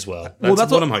as well.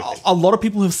 That's what I'm hoping. A lot of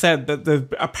people have said that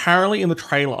apparently in the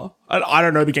trailer, and I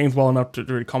don't know the games well enough to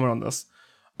really comment on this,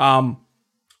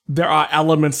 there are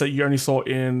elements that you only saw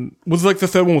in... Was like the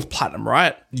third one was Platinum,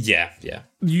 right? Yeah.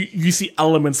 You see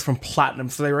elements from Platinum,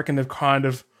 so they reckon they've kind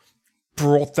of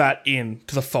brought that in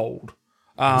to the fold.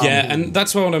 And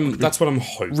that's what I'm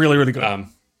hoping. Really, really good.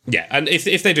 Yeah, and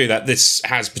if they do that, this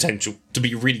has potential to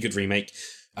be a really good remake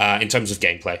in terms of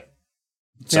gameplay.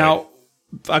 So, now,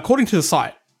 according to the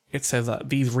site, it says that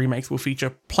these remakes will feature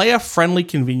player-friendly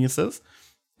conveniences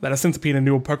that have since appeared in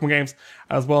newer Pokemon games,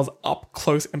 as well as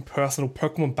up-close and personal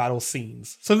Pokemon battle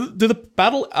scenes. So, do the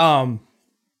battle...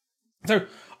 So,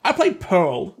 I played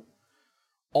Pearl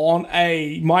on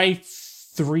my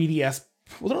 3DS...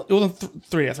 It wasn't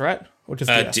 3DS, right? Or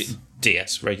just DS?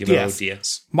 DS, regular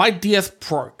DS. My DS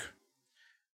broke.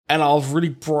 And I was really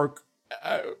broke,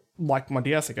 like my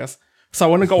DS, I guess. So I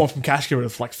went and got one from Cash Giver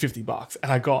for like $50,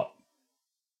 and I got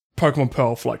Pokemon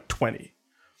Pearl for like 20.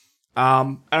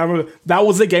 And I remember that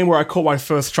was the game where I caught my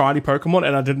first shiny Pokemon,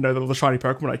 and I didn't know that it was a shiny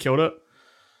Pokemon. I killed it.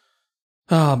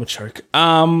 I'm a choke.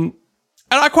 And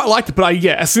I quite liked it, but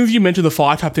as soon as you mentioned the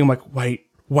fire type thing, I'm like,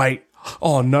 wait.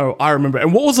 Oh no, I remember.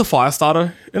 And what was the fire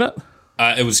starter in it?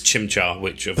 It was Chimchar,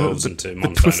 which evolves into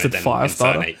Monferno, twisted then fire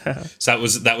starter. Infernape. So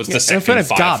that was the second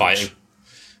Infernape's firefighting.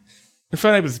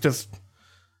 Infernape is just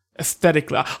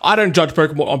aesthetically. I don't judge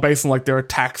Pokemon based on like their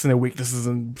attacks and their weaknesses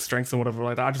and strengths and whatever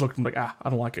like that. I just look at them like, I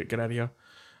don't like it. Get out of here.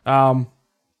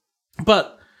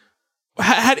 But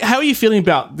how are you feeling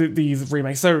about these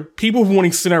remakes? So people have been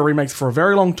wanting Sinnoh remakes for a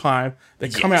very long time. They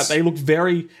come out, they look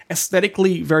very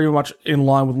aesthetically very much in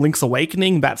line with Link's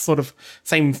Awakening, that sort of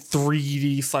same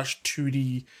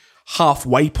 3D/2D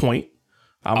halfway point.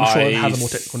 I'm sure it has a more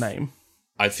technical name.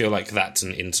 I feel like that's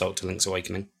an insult to Link's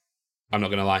Awakening. I'm not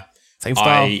going to lie. Same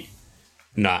style.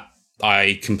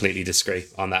 I completely disagree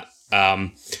on that.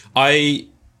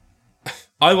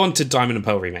 I wanted Diamond and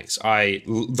Pearl remakes.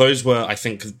 Those were, I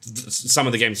think, some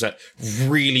of the games that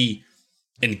really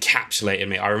encapsulated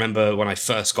me. I remember when I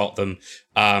first got them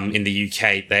in the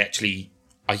UK,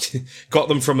 I got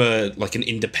them from an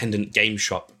independent game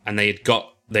shop, and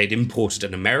they'd imported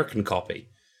an American copy.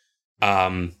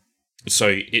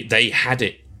 So they had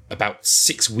it about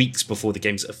 6 weeks before the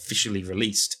game's officially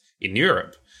released in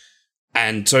Europe.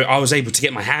 And so I was able to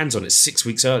get my hands on it 6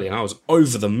 weeks early, and I was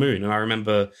over the moon. And I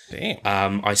remember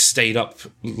I stayed up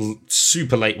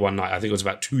super late one night. I think it was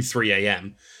about 2-3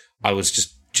 a.m. I was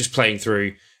just playing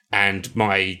through, and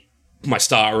my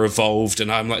starter evolved, and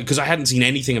I'm like, because I hadn't seen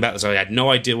anything about this. I had no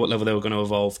idea what level they were going to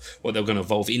evolve, what they were going to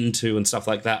evolve into, and stuff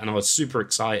like that. And I was super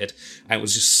excited, and it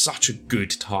was just such a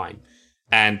good time.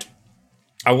 And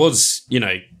I was,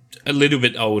 a little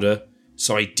bit older,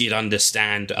 so I did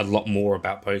understand a lot more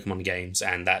about Pokemon games,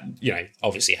 and that,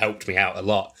 obviously helped me out a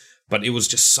lot. But it was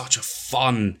just such a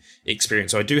fun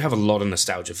experience. So I do have a lot of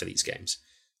nostalgia for these games,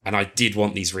 and I did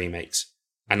want these remakes.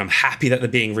 And I'm happy that they're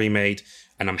being remade,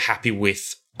 and I'm happy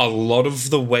with a lot of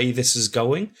the way this is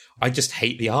going. I just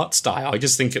hate the art style. I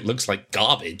just think it looks like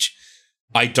garbage.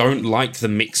 I don't like the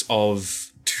mix of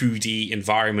 2D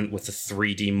environment with the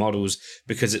 3D models,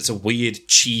 because it's a weird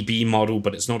chibi model,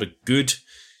 but it's not a good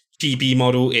chibi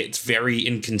model. It's very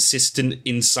inconsistent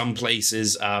in some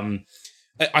places.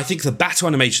 I think the battle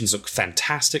animations look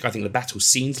fantastic. I think the battle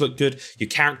scenes look good. Your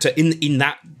character in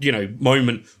that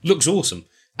moment looks awesome.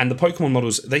 And the Pokemon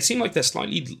models, they seem like they're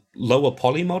slightly lower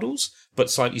poly models, but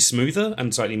slightly smoother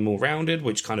and slightly more rounded,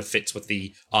 which kind of fits with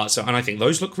the art. So, and I think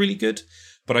those look really good.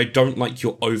 But I don't like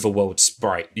your overworld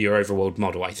sprite, your overworld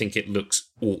model. I think it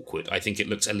looks awkward. I think it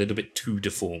looks a little bit too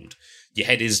deformed. Your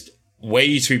head is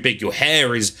way too big. Your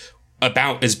hair is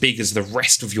about as big as the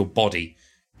rest of your body.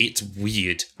 It's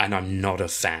weird, and I'm not a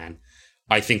fan.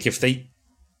 I think if they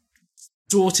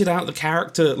sorted out the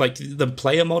character, like the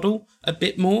player model, a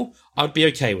bit more, I'd be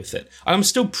okay with it. I'm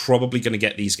still probably going to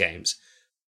get these games.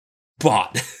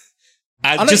 But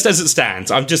Just as it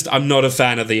stands, I'm not a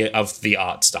fan of the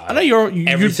art style. I know you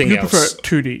prefer else,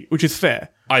 2D, which is fair.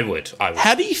 I would.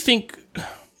 How do you think?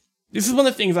 This is one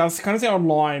of the things I was kind of saying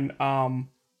online.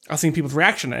 I was seeing people's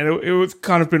reaction, and it was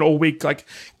kind of been all week. Like,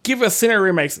 give us Sinnoh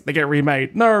remakes, they get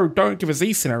remade. No, don't give us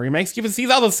these Sinnoh remakes. Give us these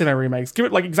other Sinnoh remakes. Give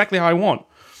it like exactly how I want.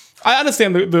 I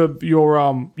understand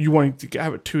your you wanting to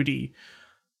have it 2D.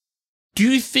 Do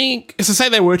you think? So say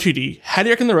they were 2D. How do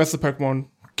you reckon the rest of the Pokemon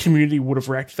community would have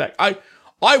reacted to that?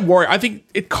 I worry. I think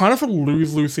it kind of a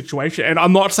lose-lose situation. And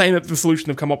I'm not saying that the solution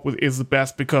they've come up with is the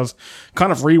best, because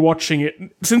kind of rewatching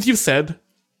it, since you've said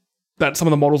that some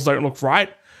of the models don't look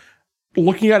right,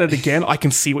 looking at it again, I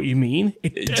can see what you mean.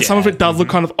 Some of it does look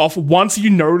kind of off. Once you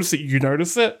notice it, you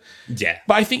notice it. Yeah.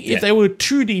 But I think if they were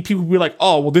 2D, people would be like,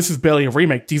 oh, well, this is barely a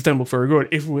remake. These don't look very good.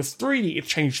 If it was 3D, it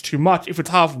changed too much. If it's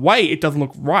halfway, it doesn't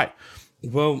look right.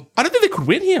 Well, I don't think they could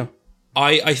win here.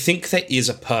 I think there is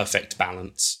a perfect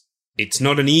balance. It's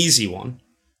not an easy one,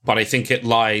 but I think it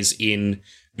lies in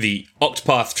the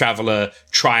Octopath Traveler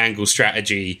triangle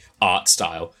strategy art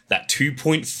style. That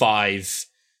 2.5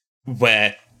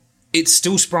 where it's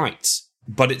still sprites,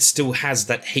 but it still has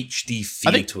that HD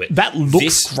feel to it. That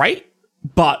looks great,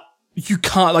 but you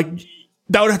can't, like,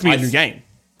 that would have to be a new game.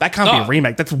 That can't be a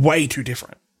remake. That's way too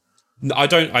different. I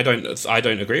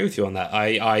don't agree with you on that.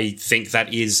 I think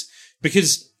that is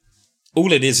because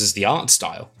all it is the art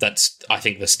style. That's, I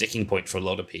think, the sticking point for a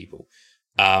lot of people.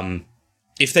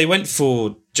 If they went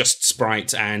for just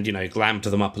sprites and, glammed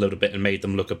them up a little bit and made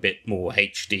them look a bit more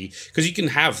HD, because you can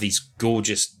have these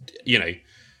gorgeous,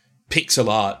 pixel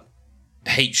art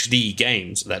HD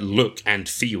games that look and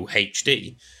feel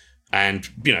HD. And,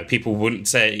 people wouldn't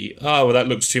say, oh, well, that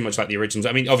looks too much like the originals.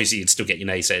 I mean, obviously, you'd still get your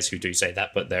naysayers who do say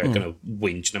that, but they're going to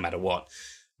whinge no matter what.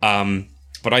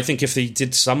 But I think if they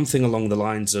did something along the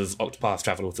lines of Octopath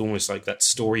Traveler with almost like that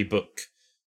storybook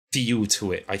feel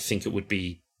to it, I think it would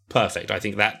be perfect. I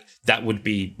think that would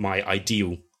be my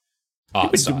ideal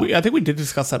art style. I think we did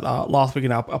discuss that last week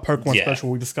in our Pokemon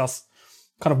special. We discussed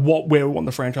kind of where we want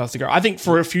the franchise to go. I think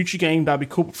for a future game, that'd be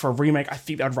cool, but for a remake, I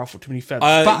think that'd ruffle too many feathers.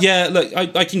 Look,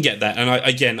 I can get that. And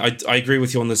I agree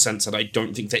with you on the sense that I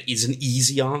don't think there is an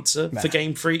easy answer for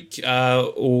Game Freak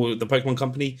or the Pokemon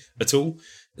Company at all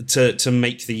to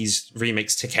make these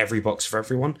remakes tick every box for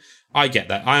everyone. I get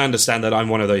that. I understand that I'm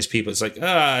one of those people. It's like,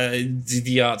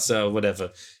 the art style,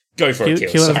 whatever. Go for it,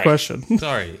 Kill. Sorry. Question.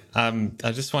 Sorry.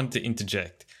 I just wanted to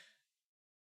interject.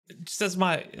 Just as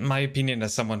my opinion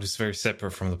as someone who's very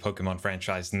separate from the Pokemon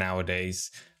franchise nowadays,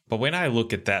 but when I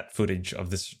look at that footage of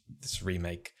this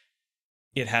remake,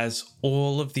 it has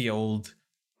all of the old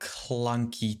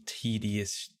clunky,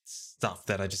 tedious stuff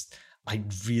that I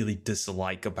really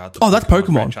dislike about the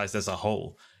Pokemon franchise as a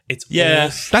whole. It's all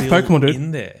that's Pokemon, dude.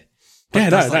 In there. But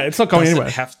no, it's not going anywhere.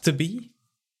 Does it have to be?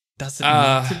 Does it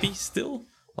need to be still?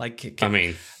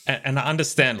 And I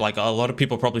understand, like, a lot of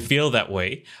people probably feel that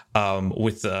way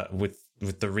with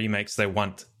the remakes. They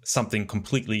want something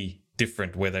completely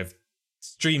different where they've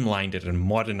streamlined it and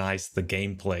modernized the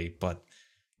gameplay. But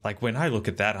like, when I look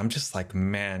at that, I'm just like,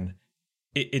 man,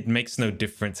 it makes no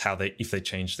difference if they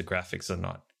change the graphics or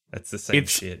not. It's the same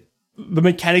shit. The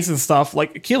mechanics and stuff,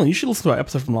 like, Keelan, you should listen to our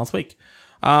episode from last week.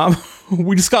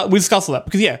 We discussed all that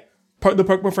because the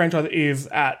Pokemon franchise is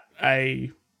at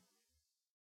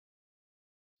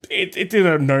it's in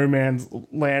a no man's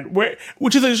land,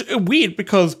 which is weird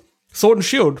because Sword and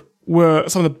Shield were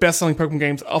some of the best selling Pokemon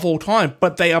games of all time,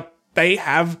 but they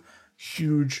have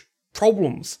huge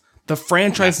problems. The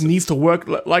franchise needs to work,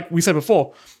 like we said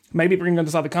before. Maybe bringing on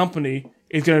this other company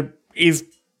is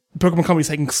Pokemon Company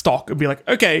taking stock and be like,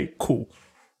 okay, cool.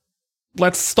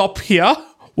 Let's stop here.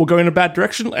 We'll go in a bad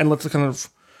direction and let's kind of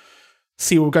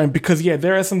see where we're going. Because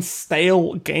there are some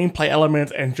stale gameplay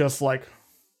elements and just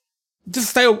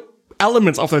stale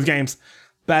elements of those games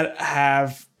that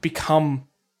have become.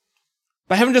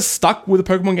 They haven't just stuck with the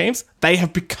Pokemon games, they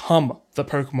have become the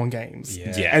Pokemon games.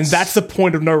 Yes. And that's the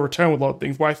point of no return with a lot of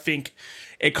things, where I think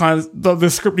it kind of the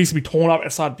script needs to be torn up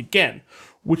and started again.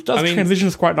 Which does transition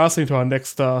us quite nicely into our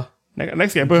next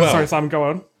game. But sorry, Simon, go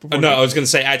on. No, I was going to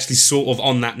say, actually, sort of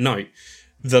on that note,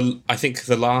 I think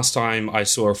the last time I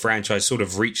saw a franchise sort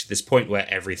of reach this point where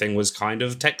everything was kind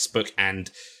of textbook and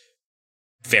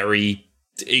very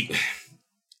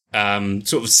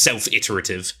sort of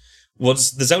self-iterative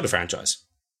was the Zelda franchise.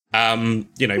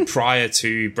 Prior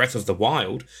to Breath of the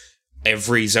Wild,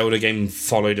 every Zelda game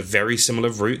followed a very similar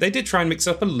route. They did try and mix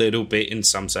up a little bit in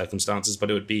some circumstances, but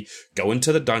it would be go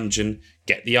into the dungeon,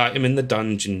 get the item in the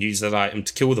dungeon, use that item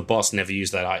to kill the boss, never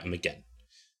use that item again.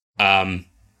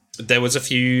 there was a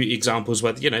few examples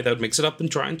where, they would mix it up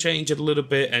and try and change it a little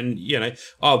bit. And,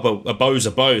 oh, well, a bow's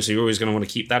a bow, so you're always going to want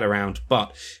to keep that around.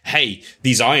 But, hey,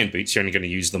 these iron boots, you're only going to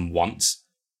use them once.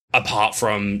 Apart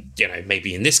from,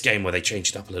 maybe in this game where they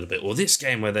changed it up a little bit, or this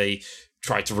game where they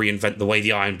tried to reinvent the way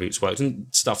the iron boots worked and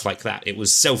stuff like that. It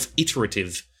was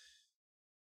self-iterative,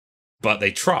 but they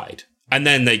tried. And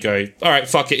then they go, all right,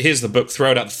 fuck it, here's the book,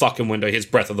 throw it out the fucking window, here's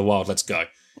Breath of the Wild, let's go.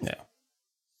 Yeah.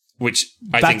 Which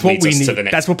I think leads us to the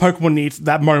next. That's what Pokemon needs,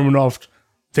 that moment of,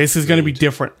 this is going to be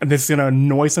different, and this is going to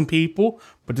annoy some people,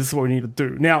 but this is what we need to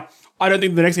do. Now, I don't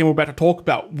think the next game we're about to talk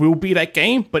about will be that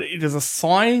game, but it is a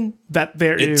sign that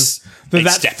that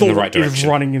step in the right direction is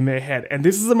running in their head. And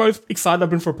this is the most excited I've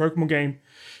been for a Pokemon game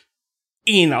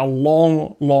in a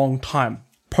long, long time.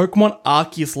 Pokemon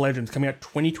Arceus Legends coming out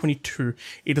 2022.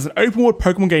 It is an open world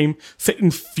Pokemon game set in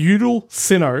feudal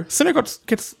Sinnoh. Sinnoh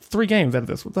gets 3 games out of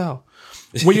this. What the hell?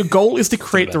 Where your goal is to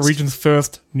create the region's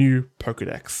first new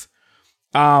Pokedex.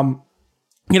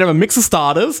 You have a mix of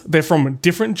starters. They're from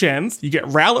different gens. You get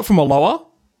Rowlet from Alola.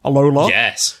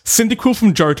 Yes. Cyndaquil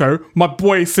from Johto. My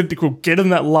boy Cyndaquil, get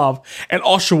in that love. And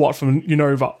Oshawott from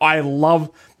Unova. I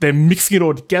love they're mixing it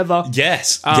all together.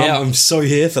 Yes. I'm so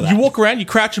here for that. You walk around, you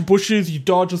crouch in bushes, you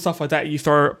dodge and stuff like that. You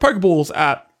throw Pokeballs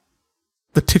at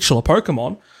the titular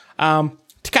Pokemon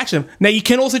to catch them. Now, you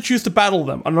can also choose to battle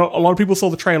them. I know a lot of people saw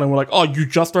the trailer and were like, oh, you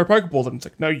just throw Pokeballs. And it's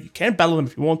like, no, you can battle them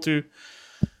if you want to.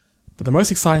 But the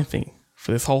most exciting thing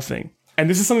for this whole thing, and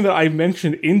this is something that I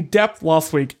mentioned in depth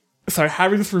last week, so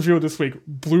having this reveal this week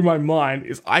blew my mind,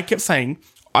 is I kept saying,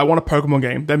 I want a Pokemon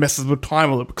game that messes with time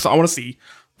a little because I want to see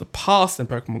the past in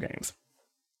Pokemon games.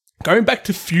 Going back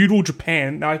to feudal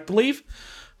Japan, now I believe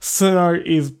Sinnoh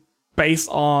is based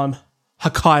on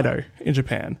Hokkaido in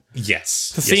Japan. Yes.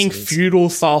 So seeing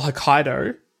feudal style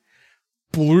Hokkaido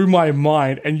blew my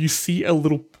mind, and you see a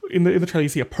little, in the trailer you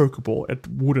see a Pokeball, it's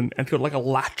wooden, and it's got like a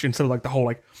latch instead of like the whole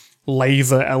like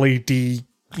laser LED,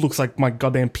 looks like my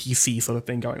goddamn PC sort of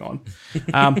thing going on.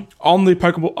 On the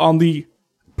Pokemon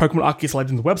Arceus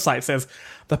Legends website, it says,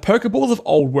 the Pokeballs of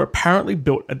old were apparently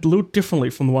built a little differently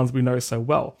from the ones we know so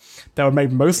well. They were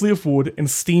made mostly of wood and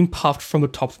steam puffed from the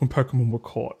tops when Pokemon were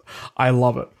caught. I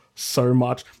love it so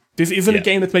much. This isn't a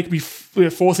game that's making me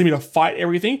forcing me to fight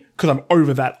everything, because I'm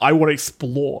over that. I want to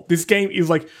explore. This game is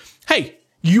like, hey,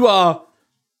 you are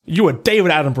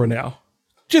David Attenborough now.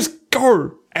 Just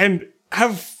go and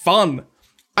have fun.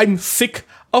 I'm sick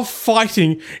of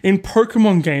fighting in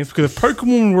Pokemon games, because if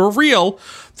Pokemon were real,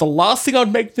 the last thing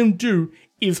I'd make them do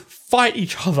is fight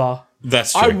each other.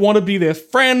 That's true. I want to be their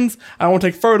friends. I want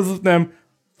to take photos of them.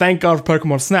 Thank God for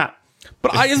Pokemon Snap.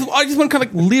 But I just want to kind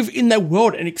of like live in that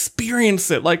world and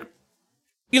experience it. Like,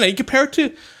 you compare it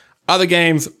to other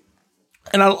games,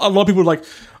 and a lot of people are like,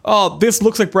 oh, this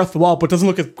looks like Breath of the Wild, but doesn't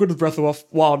look as good as Breath of the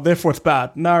Wild, therefore it's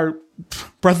bad. No,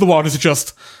 Breath of the Wild is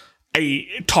just a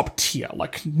top tier.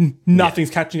 Like, nothing's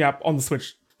catching up on the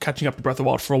Switch, catching up to Breath of the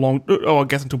Wild for a long, I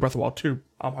guess until Breath of the Wild 2,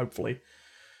 hopefully.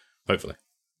 Hopefully.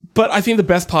 But I think the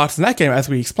best parts in that game, as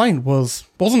we explained,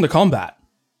 wasn't the combat.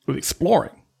 It was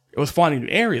exploring. It was finding new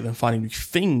areas and finding new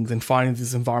things and finding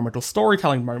these environmental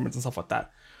storytelling moments and stuff like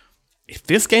that. If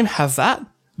this game has that,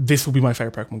 this will be my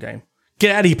favorite Pokemon game.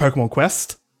 Get out of here, Pokemon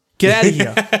Quest. Get out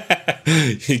of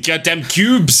here. Goddamn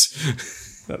cubes.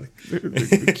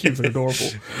 The cubes are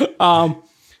adorable.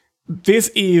 This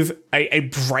is a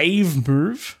brave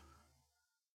move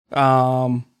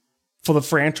for the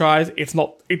franchise.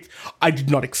 I did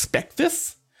not expect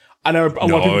this. I know a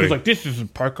lot of people are like, this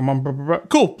isn't Pokemon. Blah, blah, blah.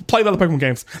 Cool, play the other Pokemon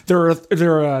games. There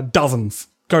are dozens.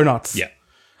 Go nuts. Yeah.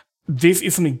 This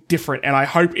is something different, and I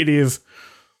hope it is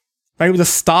maybe the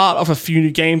start of a few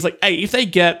new games. Like, hey, if they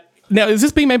get... Now, is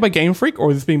this being made by Game Freak, or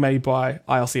is this being made by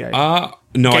ILCA?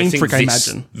 No, Game I think Freak, I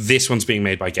imagine. This one's being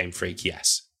made by Game Freak,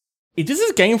 yes. This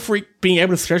is Game Freak being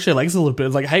able to stretch their legs a little bit.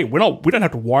 It's like, hey, we don't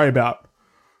have to worry about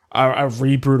a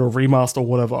reboot or remaster or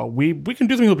whatever. We can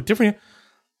do something a little bit different here.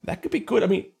 That could be good. I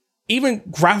mean, even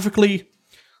graphically,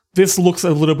 this looks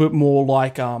a little bit more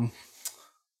like...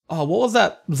 what was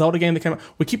that Zelda game that came out?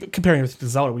 We keep comparing everything to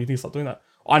Zelda. We need to stop doing that.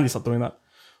 I need to stop doing that.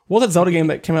 What was that Zelda game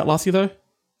that came out last year, though?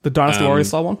 The Dynasty Warriors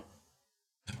style one?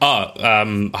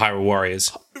 Hyrule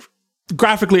Warriors.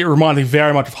 Graphically, it reminded me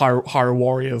very much of Hyrule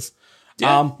Warriors.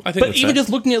 Yeah, I think but even just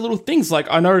looking at little things, like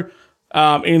I know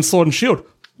in Sword and Shield,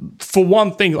 for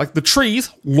one thing, like the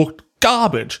trees looked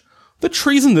garbage. The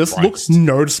trees in this look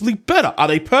noticeably better. Are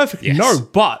they perfect? Yes. No,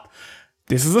 but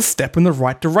this is a step in the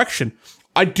right direction.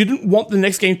 I didn't want the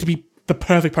next game to be the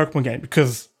perfect Pokemon game,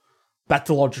 because that's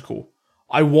illogical.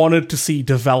 I wanted to see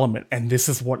development, and this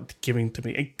is what it's giving to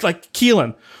me. And, like,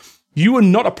 Keelan, you are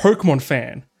not a Pokemon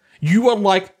fan. You are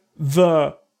like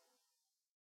the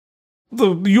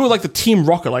you're like the Team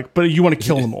Rocket, like, but you want to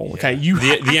kill them all. Okay, you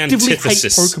The actively hate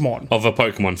antithesis Pokemon. of a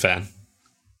Pokemon fan.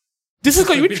 This has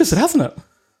got you interested, hasn't it?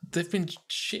 They've been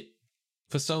shit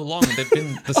for so long. They've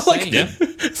been the same. Yeah.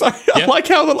 Sorry, I like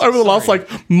how over the last like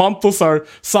month or so,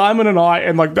 Simon and I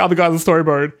and like the other guys in Story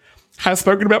Mode have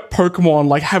spoken about Pokemon.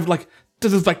 Like have like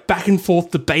this like back and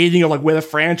forth debating of like where the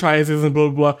franchise is and blah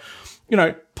blah blah. You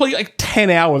know, probably like 10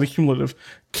 hours cumulative.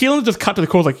 Keelan just cut to the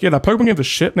core like, yeah, no, Pokemon games are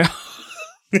shit now.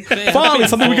 Finally,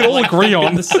 something we can all agree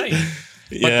on. The same.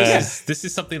 But Yeah. this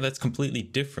is something that's completely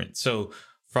different. So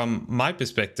from my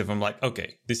perspective, I'm like,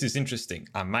 okay, this is interesting.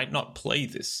 I might not play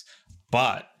this,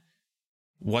 but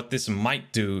what this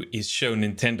might do is show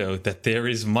Nintendo that there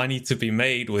is money to be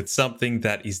made with something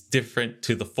that is different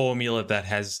to the formula that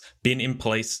has been in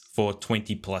place for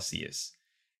 20 plus years.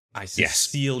 I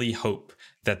sincerely hope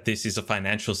that this is a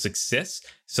financial success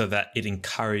so that it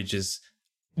encourages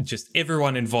just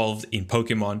everyone involved in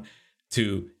Pokemon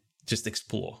to just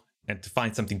explore and to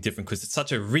find something different, because it's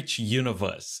such a rich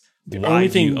universe. Why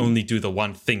do you only do the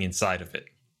one thing inside of it?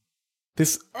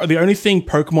 The only thing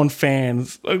Pokemon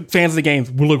fans of the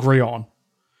games will agree on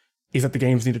is that the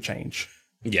games need to change.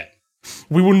 Yeah.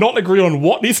 We will not agree on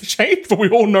what needs to change, but we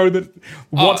all know that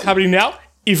what's happening now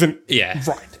isn't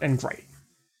right and great.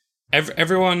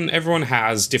 Everyone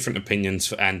has different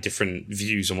opinions and different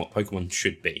views on what Pokemon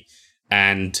should be.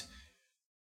 And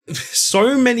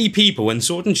so many people, when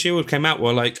Sword and Shield came out,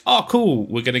 were like, oh, cool,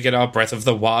 we're going to get our Breath of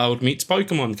the Wild meets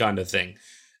Pokemon kind of thing.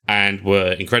 And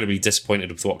were incredibly disappointed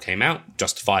with what came out,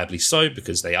 justifiably so,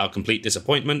 because they are complete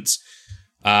disappointments.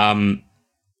 And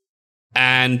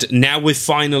now we're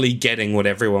finally getting what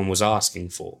everyone was asking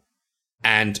for.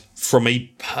 And from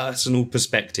a personal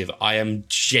perspective, I am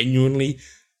genuinely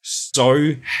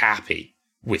so happy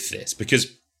with this.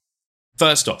 Because,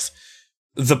 first off,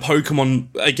 the Pokemon,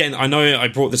 again, I know I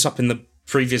brought this up in the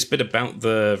previous bit about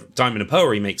the Diamond and Pearl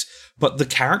remakes, but the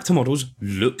character models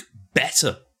look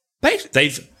better.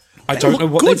 I don't know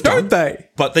what they've done,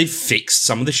 but they've fixed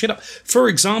some of the shit up. For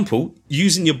example,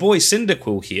 using your boy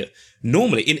Cyndaquil here,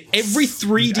 normally in every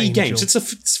 3D game, since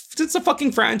the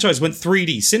fucking franchise went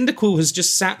 3D, Cyndaquil has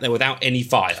just sat there without any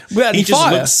fire. He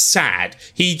just looks sad.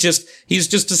 He's just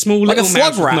a small little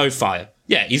mouse with no fire.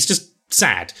 Yeah, he's just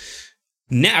sad.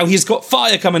 Now he's got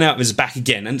fire coming out of his back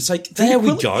again, and it's like, there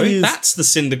we go. That's the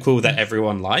Cyndaquil that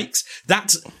everyone likes.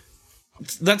 That's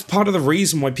part of the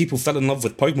reason why people fell in love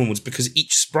with Pokemon, was because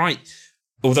each sprite,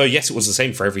 although yes, it was the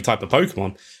same for every type of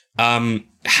Pokemon,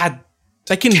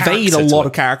 they conveyed a lot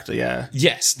of character, yeah.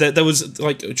 Yes, there was,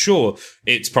 like, sure,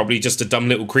 it's probably just a dumb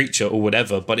little creature or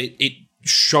whatever, but it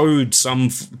showed some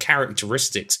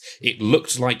characteristics. It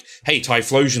looked like, hey,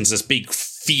 Typhlosion's this big,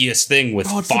 fierce thing with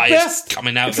fire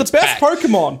coming out of its back. It's the best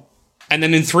Pokemon. And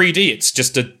then in 3D, it's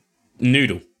just a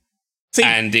noodle. See,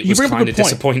 and it was kind of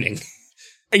disappointing.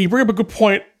 You bring up a good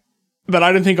point that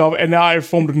I didn't think of, and now I've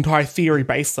formed an entire theory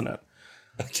based on it.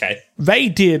 Okay. They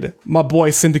did my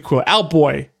boy Cyndaquil, our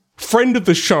boy, friend of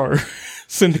the show,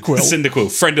 Cyndaquil.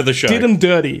 Cyndaquil, friend of the show. Did him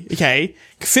dirty, okay?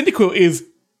 Cyndaquil is,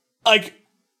 like,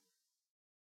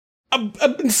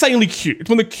 insanely cute. It's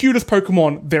one of the cutest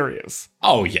Pokemon there is.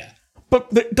 Oh, yeah. But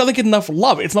it doesn't get enough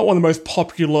love. It's not one of the most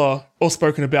popular or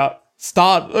spoken about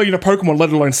Pokemon,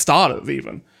 let alone starters,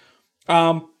 even.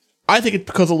 I think it's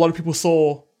because a lot of people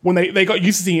saw, when they got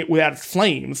used to seeing it without its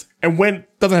flames, and when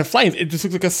it doesn't have flames, it just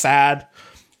looks like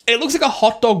it looks like a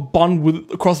hot dog bun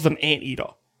with across with an anteater.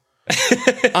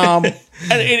 And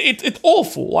it's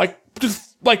awful. Like,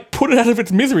 just like put it out of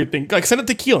its misery thing. Like, send it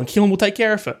to Keelan. Keelan will take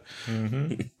care of it.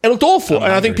 Mm-hmm. It looked awful,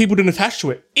 and I think people didn't attach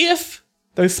to it. If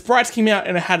those sprites came out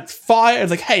and it had fire,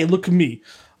 it's like, hey, look at me.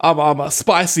 I'm a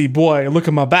spicy boy. Look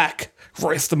at my back.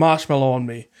 Roast the marshmallow on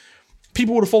me.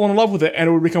 People would have fallen in love with it, and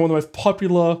it would become one of the most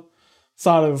popular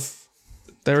starters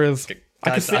there is.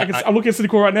 I'm looking at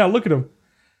Cyndaquil right now. Look at him.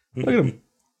 Look at him.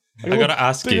 I gotta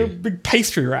ask you. Big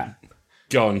pastry rat.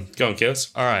 Go on, Kills.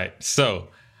 All right, so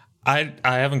I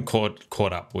haven't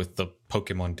caught up with the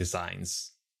Pokemon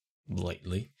designs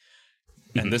lately,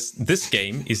 and this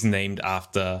game is named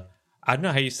after, I don't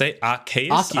know how you say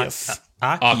Arceus.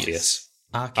 Arceus.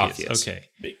 Okay.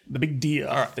 The big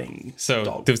deer thing.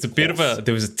 So there was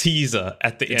a teaser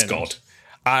at the end. It's God.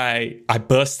 I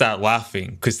burst out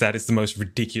laughing because that is the most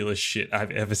ridiculous shit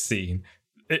I've ever seen.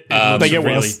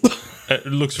 It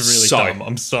looks really dumb.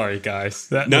 I'm sorry, guys.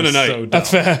 No. So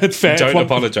that's fair. It's fair. Don't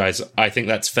apologize. I think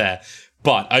that's fair.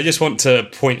 But I just want to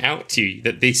point out to you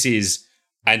that this is,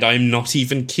 and I'm not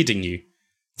even kidding you,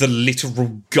 the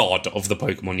literal god of the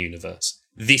Pokemon universe.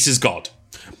 This is God.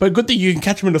 But good that you can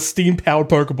catch him in a steam-powered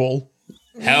Pokeball.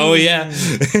 Hell yeah.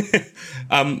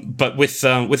 But with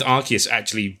Arceus,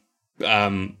 actually,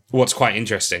 what's quite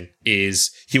interesting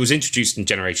is he was introduced in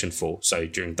Generation 4, so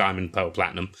during Diamond, Pearl,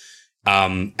 Platinum,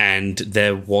 and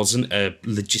there wasn't a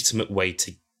legitimate way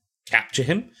to capture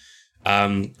him.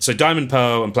 So Diamond,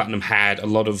 Pearl, and Platinum had a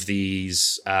lot of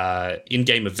these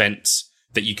in-game events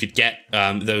that you could get.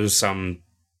 There was some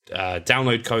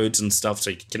download codes and stuff, so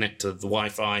you could connect to the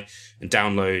Wi-Fi and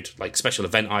download like special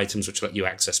event items, which let you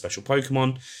access special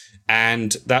Pokemon,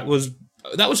 and that was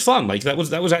fun. Like that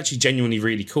was actually genuinely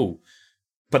really cool.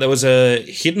 But there was a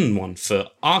hidden one for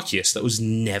Arceus that was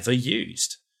never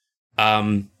used.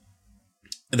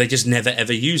 They just never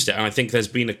ever used it, and I think there's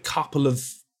been a couple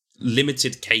of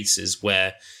limited cases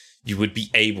where you would be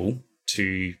able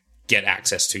to get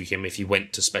access to him if you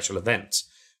went to special events.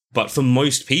 But for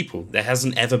most people, there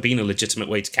hasn't ever been a legitimate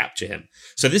way to capture him.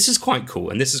 So this is quite cool,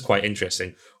 and this is quite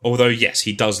interesting. Although, yes,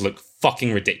 he does look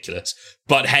fucking ridiculous.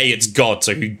 But hey, it's God,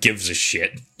 so who gives a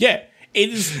shit? Yeah, it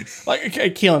is like,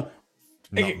 okay, Keelan.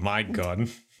 Not my God.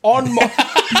 On my...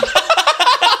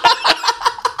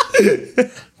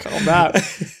 Calm down.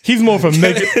 He's more of a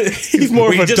he's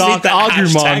more of a dark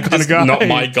Agumon kind of guy. Not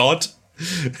my God.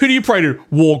 Who do you pray to?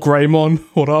 War Greymon.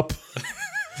 What up?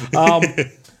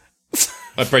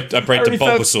 I prayed to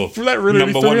Bulbasaur. That really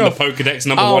number threw one me in the off. Pokedex,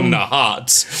 number one in the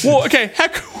hearts. Well, okay,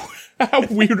 how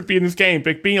weird would it be in this game?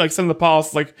 Like being like some of the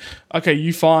past, like, okay,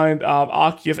 you find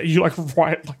Arceus and you like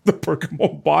write like the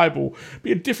Pokemon Bible.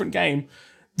 Be a different game.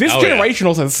 This generation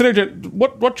also,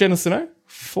 what gen is Sinnoh?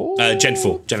 4? Gen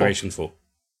 4, Generation 4.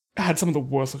 Had some of the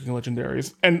worst looking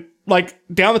legendaries. And like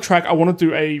down the track, I want to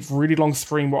do a really long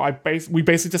stream where we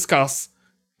basically discuss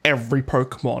every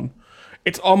Pokemon.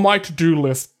 It's on my to-do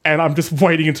list, and I'm just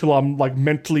waiting until I'm like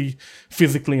mentally,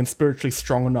 physically, and spiritually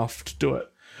strong enough to do it.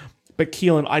 But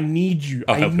Keelan, I need you.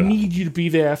 I need you to be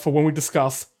there for when we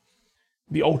discuss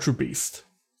the Ultra Beast.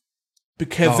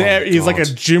 Because there is like a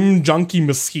gym junkie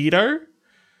mosquito.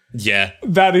 Yeah.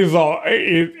 That is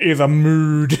a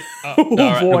mood.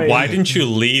 Boy. Why didn't you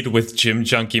lead with Gym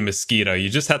Junkie Mosquito? You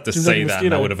just had to say that,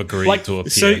 and I would have agreed to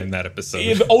appear in that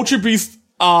episode. The Ultra Beast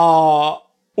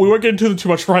we won't get into them too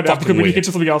much right now because we can get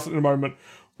to something else in a moment.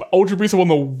 But Ultra Beasts are one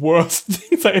of the worst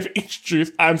things they have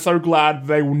introduced. I'm so glad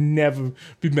they will never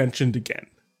be mentioned again.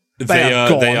 They are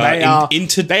gone.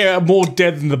 They are more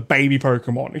dead than the baby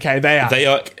Pokemon. Okay, they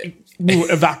are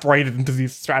evaporated into the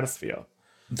stratosphere.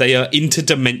 They are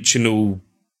interdimensional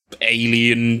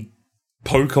alien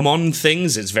Pokemon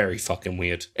things. It's very fucking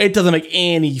weird. It doesn't make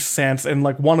any sense. And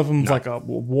like one of them's like a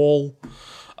wall.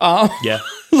 Yeah.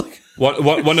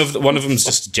 One of them's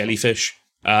just a jellyfish.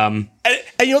 And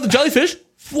you know the jellyfish?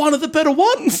 One of the better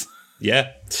ones.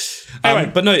 Yeah.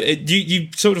 Anyway. But no, you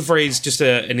sort of raised just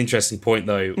an interesting point,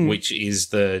 though, which is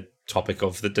the topic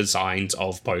of the designs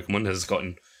of Pokemon has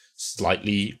gotten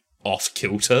slightly off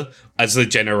kilter as the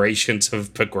generations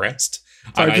have progressed.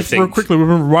 Sorry, just real quickly, we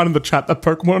remember right in the chat that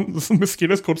Pokemon, the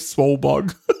mosquito is called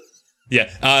Swolebug. Yeah,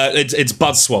 it's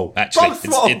Buzzswole, actually.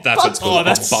 Buzzswole. That's what's called.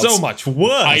 That's so much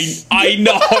worse. I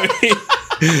know.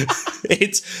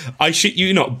 I shit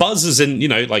you not. Buzz as in,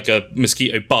 like a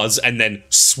mosquito buzz, and then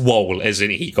swole as in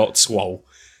he got swole.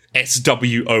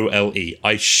 SWOLE.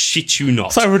 I shit you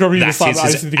not. Sorry, we're not that is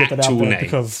I just need to get that out there name.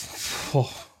 because...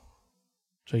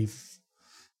 jeez.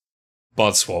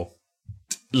 Buzzswole.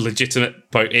 Legitimate...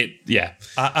 yeah.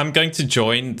 I'm going to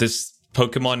join this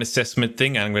Pokemon assessment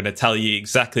thing, and I'm going to tell you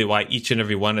exactly why each and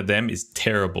every one of them is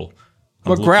terrible.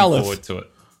 I'm looking forward to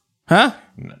it. Huh?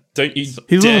 No. Don't you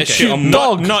He's dare shit on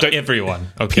dog. Not everyone.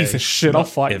 Okay. Piece of shit. I'll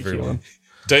fight everyone.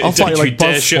 Don't you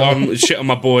dare shit on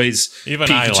my boys. Even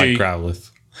Pikachu, I like Growlithe.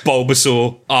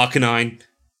 Bulbasaur, Arcanine,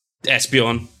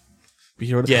 Espeon.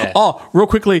 Yeah. Oh, real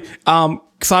quickly,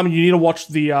 Simon, you need to watch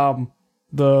the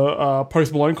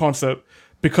Post Malone concert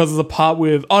because there's a part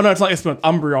with it's not Espeon,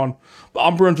 Umbreon. But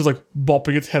Umbreon just like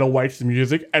bopping its head away to the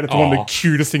music, and it's one of the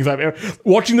cutest things I've ever.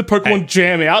 Watching the Pokemon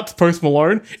jam out to Post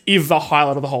Malone is the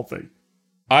highlight of the whole thing.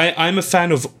 I'm a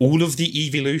fan of all of the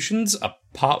evolutions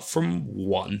apart from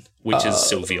one, which is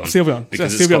Sylveon.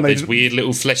 Because it's got this weird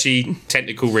little fleshy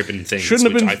tentacle ribbon thing. They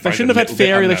shouldn't have had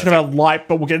Fairy, they should have had Light,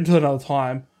 but we'll get into it another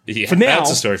time. Yeah, for now,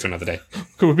 that's a story for another day.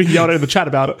 We're being yelled at in the chat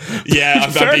about it. Yeah,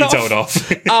 I'm being told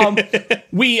off.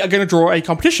 We are going to draw a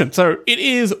competition. So it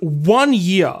is 1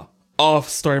 year of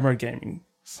Story Mode Gaming.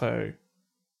 So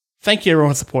thank you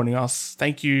everyone for supporting us.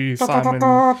 Thank you, Simon,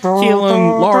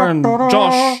 Keelan, Lauren,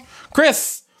 Josh,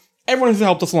 Chris, everyone who's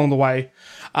helped us along the way.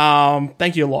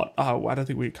 Thank you a lot. I don't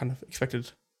think we kind of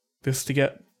expected this to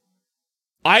get...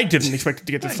 I didn't expect it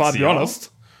to get this far, to be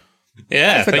honest.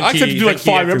 Yeah, I expected to do like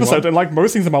 5 episodes and like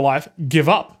most things in my life, give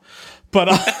up. But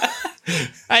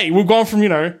Hey, we've gone from,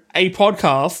 a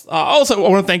podcast. Also, I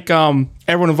want to thank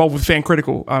everyone involved with Fan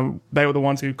Critical. They were the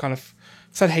ones who kind of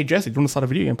said, hey, Jesse, do you want to start a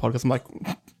video game podcast? I'm like,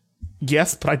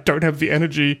 yes, but I don't have the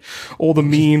energy or the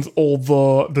means or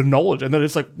the knowledge. And then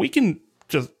it's like, we can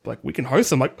host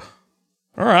them. Like,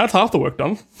 all right, that's half the work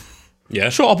done. Yeah.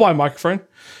 Sure, I'll buy a microphone.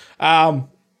 And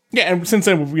since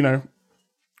then, we've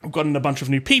gotten a bunch of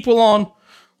new people on.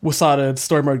 We started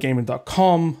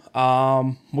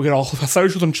storymodegaming.com. We got all of our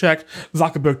socials in check.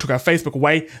 Zuckerberg took our Facebook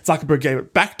away. Zuckerberg gave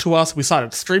it back to us. We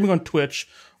started streaming on Twitch,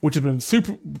 which has been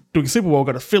doing super well.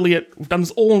 Got affiliate. We've done this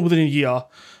all within a year.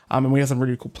 And we have some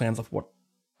really cool plans of what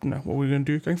we're going to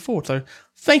do going forward. So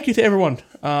thank you to everyone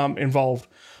involved.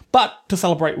 But to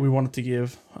celebrate, we wanted to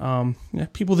give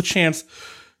people the chance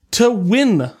to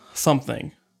win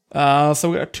something. So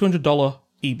we got a $200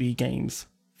 EB Games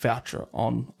voucher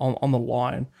on the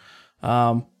line.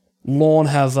 Lorne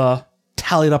has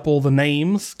tallied up all the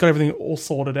names, got everything all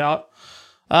sorted out.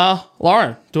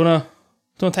 Lauren, do you wanna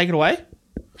take it away?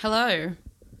 Hello,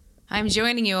 I'm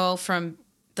joining you all from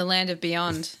the land of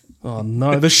beyond. Oh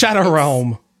no, the Shadow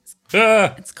Realm.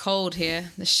 It's cold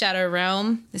here. The Shadow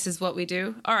Realm. This is what we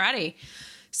do. Alrighty.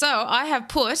 So I have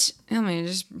put. Let me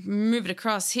just move it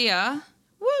across here.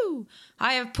 Woo!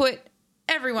 I have put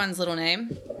everyone's little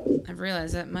name. I've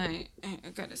realised that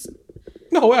I've got to.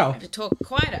 Oh wow! To talk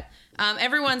quieter.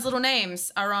 Everyone's little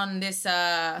names are on this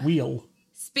wheel,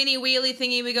 spinny wheelie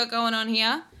thingy we got going on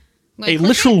here. A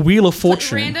literal wheel of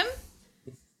fortune. Random.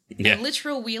 Yeah. A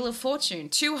literal wheel of fortune.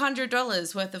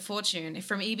 $200 worth of fortune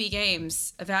from EB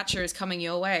Games. A voucher is coming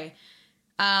your way.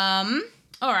 Alrighty.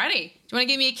 Do you want to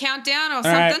give me a countdown or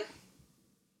something? Right.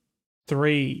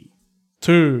 3,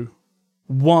 2,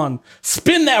 1.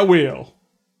 Spin that wheel.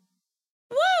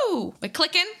 Woo! We're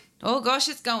clicking. Oh gosh,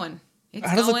 it's going. It's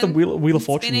How does the wheel of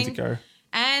fortune spinning, music go?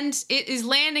 And it is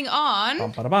landing on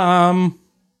Bum-ba-da-bum.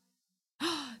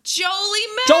 Jolie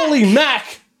Mac. Jolie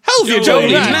Mac. How's your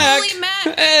Jolie Mac? Jolie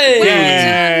Mac. Hey.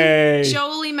 Well done,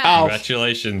 Jolie Mac.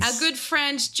 Congratulations. Our good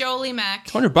friend Jolie Mac.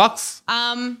 $200.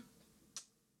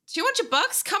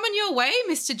 $200 coming your way,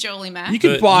 Mr. Jolie Mac. You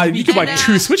could buy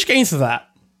 2 Switch games for that.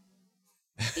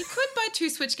 You could buy 2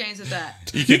 Switch games with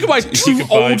that. You could buy 2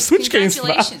 old Switch games for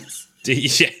that.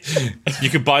 Yeah. You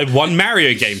could buy 1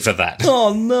 Mario game for that.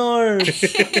 Oh no!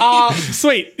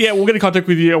 Sweet. Yeah, we'll get in contact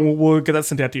with you and we'll get that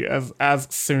sent out to you as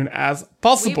soon as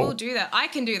possible. We will do that. I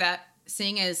can do that,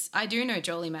 seeing as I do know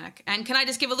Jolie Mac. And can I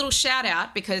just give a little shout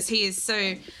out because he is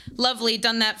so lovely,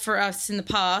 done that for us in the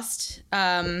past.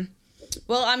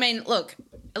 Well, I mean, look,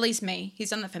 at least me. He's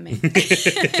done that for me.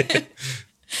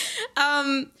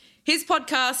 His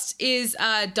podcast is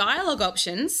Dialogue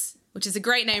Options, which is a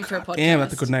great name for a podcast. Damn,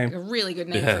 that's a good name. A really good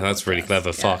name. Yeah, that's really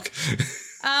clever. Yeah. Fuck.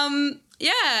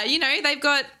 They've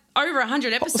got over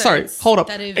 100 episodes. Sorry, hold up.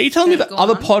 Are you telling me that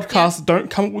other podcasts don't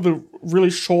come up with a really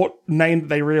short name that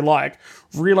they really like,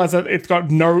 realize that it's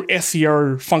got no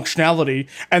SEO functionality,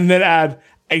 and then add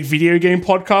a video game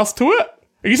podcast to it?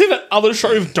 Are you saying that other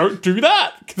shows don't do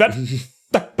that? That's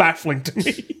baffling to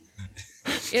me.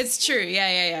 It's true.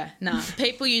 Yeah. Nah,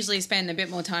 people usually spend a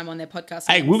bit more time on their podcast.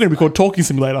 Hey, we're going to be called Talking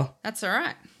Simulator. That's all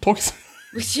right.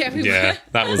 Yeah,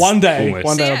 that was one day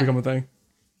almost. that'll become a thing.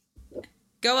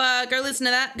 Go listen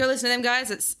to that. Go listen to them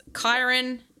guys. It's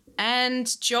Kyron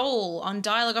and Joel on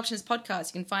Dialogue Options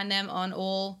podcast. You can find them on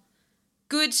all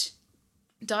good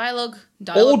dialogue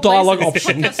options.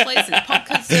 Podcast places.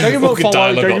 Podcast Go give them a Good follow.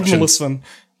 dialogue Go give them a options. listen.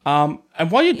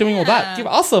 And while you're doing all that, give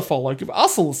us a follow. Give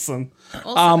us a listen.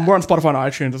 We're on Spotify and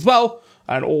iTunes as well,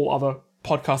 and all other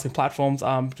podcasting platforms.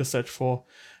 Just search for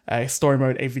a Story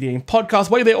Mode AVD podcast.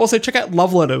 While you're there, also check out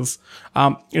Love Letters.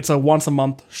 It's a once a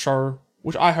month show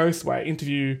which I host where I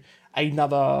interview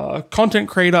another content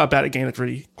creator about a game that's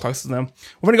really close to them.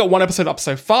 We've only got 1 episode up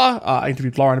so far. I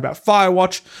interviewed Lauren about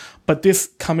Firewatch, but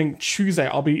this coming Tuesday,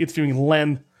 I'll be interviewing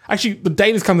Len. Actually, the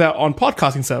day this comes out on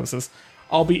podcasting services,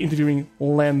 I'll be interviewing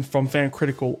Len from Fan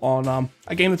Critical on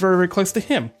a game that's very, very close to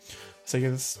him. So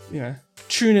you guys,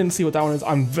 tune in and see what that one is.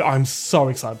 I'm so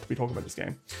excited to be talking about this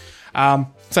game. Go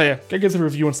give us a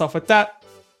review and stuff like that.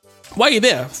 While you're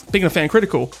there, speaking of Fan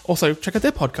Critical, also check out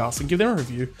their podcast and give them a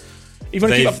review.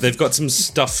 They've got some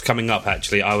stuff coming up,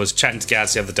 actually. I was chatting to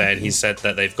Gaz the other day, and he said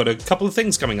that they've got a couple of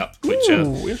things coming up. Which,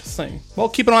 Ooh, interesting. Well,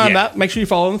 keep an eye on that. Make sure you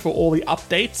follow them for all the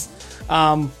updates.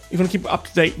 If you want to keep up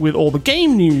to date with all the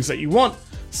game news that you want,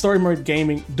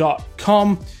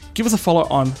 storymodegaming.com. Give us a follow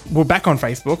on... We're back on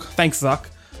Facebook. Thanks, Zuck.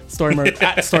 Story Mode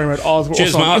at Story Mode Oz. We're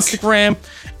Cheers, also on Mark. Instagram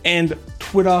and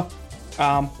Twitter.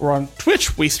 We're on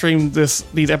Twitch. We stream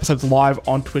these episodes live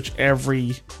on Twitch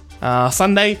every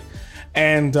Sunday.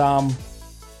 And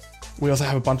we also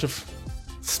have a bunch of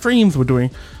streams we're doing.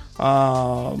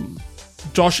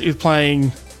 Josh is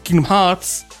playing Kingdom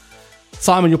Hearts.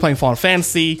 Simon, you're playing Final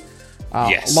Fantasy.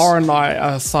 Yes. Lauren and I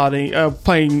are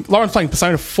playing. Lauren's playing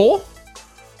Persona 4.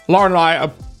 Lauren and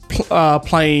I are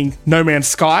playing No Man's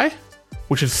Sky,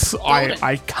 which is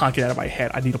I can't get out of my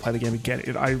head. I need to play the game again.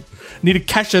 I need to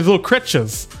catch those little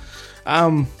creatures.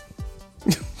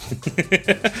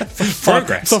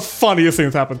 Progress. It's the funniest thing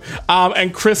that's happened.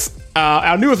 And Chris,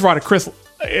 our newest writer, Chris,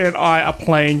 and I are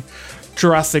playing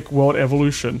Jurassic World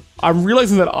Evolution. I'm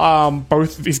realizing that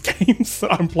both of these games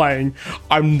that I'm playing,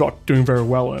 I'm not doing very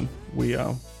well in. We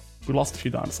lost a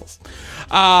few dinosaurs.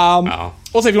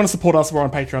 Also, if you want to support us, we're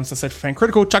on Patreon, so search for Fan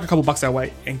Critical, chuck a couple bucks our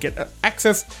way, and get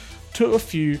access to a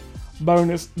few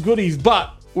bonus goodies.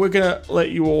 But we're gonna let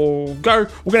you all go.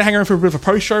 We're gonna hang around for a bit of a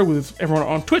post show with everyone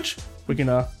on Twitch. We're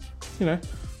gonna,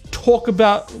 talk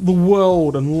about the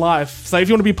world and life. So if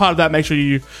you want to be part of that, make sure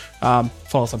you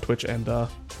follow us on Twitch and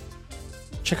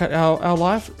check out our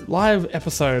live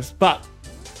episodes. But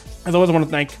as always, I want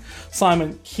to thank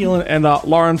Simon, Keelan, and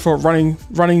Lauren for running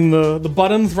the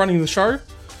buttons, running the show.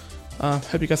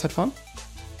 Hope you guys had fun.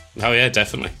 Oh yeah,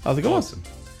 definitely. How's it going? Awesome.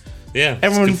 Yeah,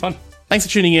 Everyone, it's good fun. Thanks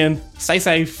for tuning in. Stay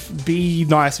safe. Be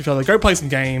nice to each other. Go play some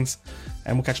games,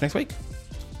 and we'll catch you next week.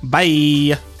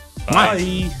 Bye.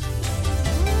 Bye.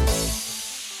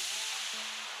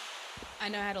 I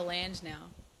know how to land now.